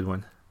a good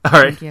one. All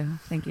right.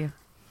 Thank you.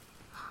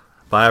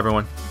 Bye,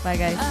 everyone. Bye,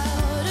 guys. I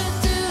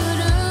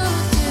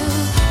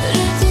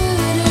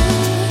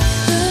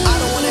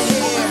don't wanna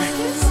hear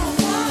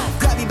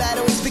grab me by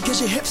the waist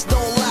because your hips don't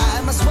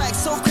lie. My swag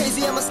so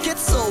crazy, I'm a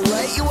schizo,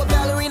 right? You a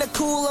ballerina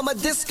cool, I'm a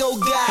disco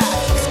guy.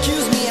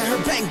 Excuse me, I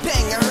heard bang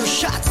bang, I heard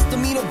shots.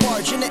 Don't mean to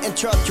barge in and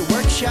interrupt your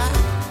workshop.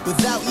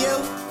 Without you,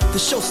 the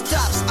show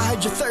stops. I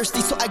heard you're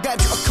thirsty, so I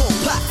grabbed you a cold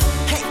pot.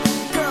 Hey.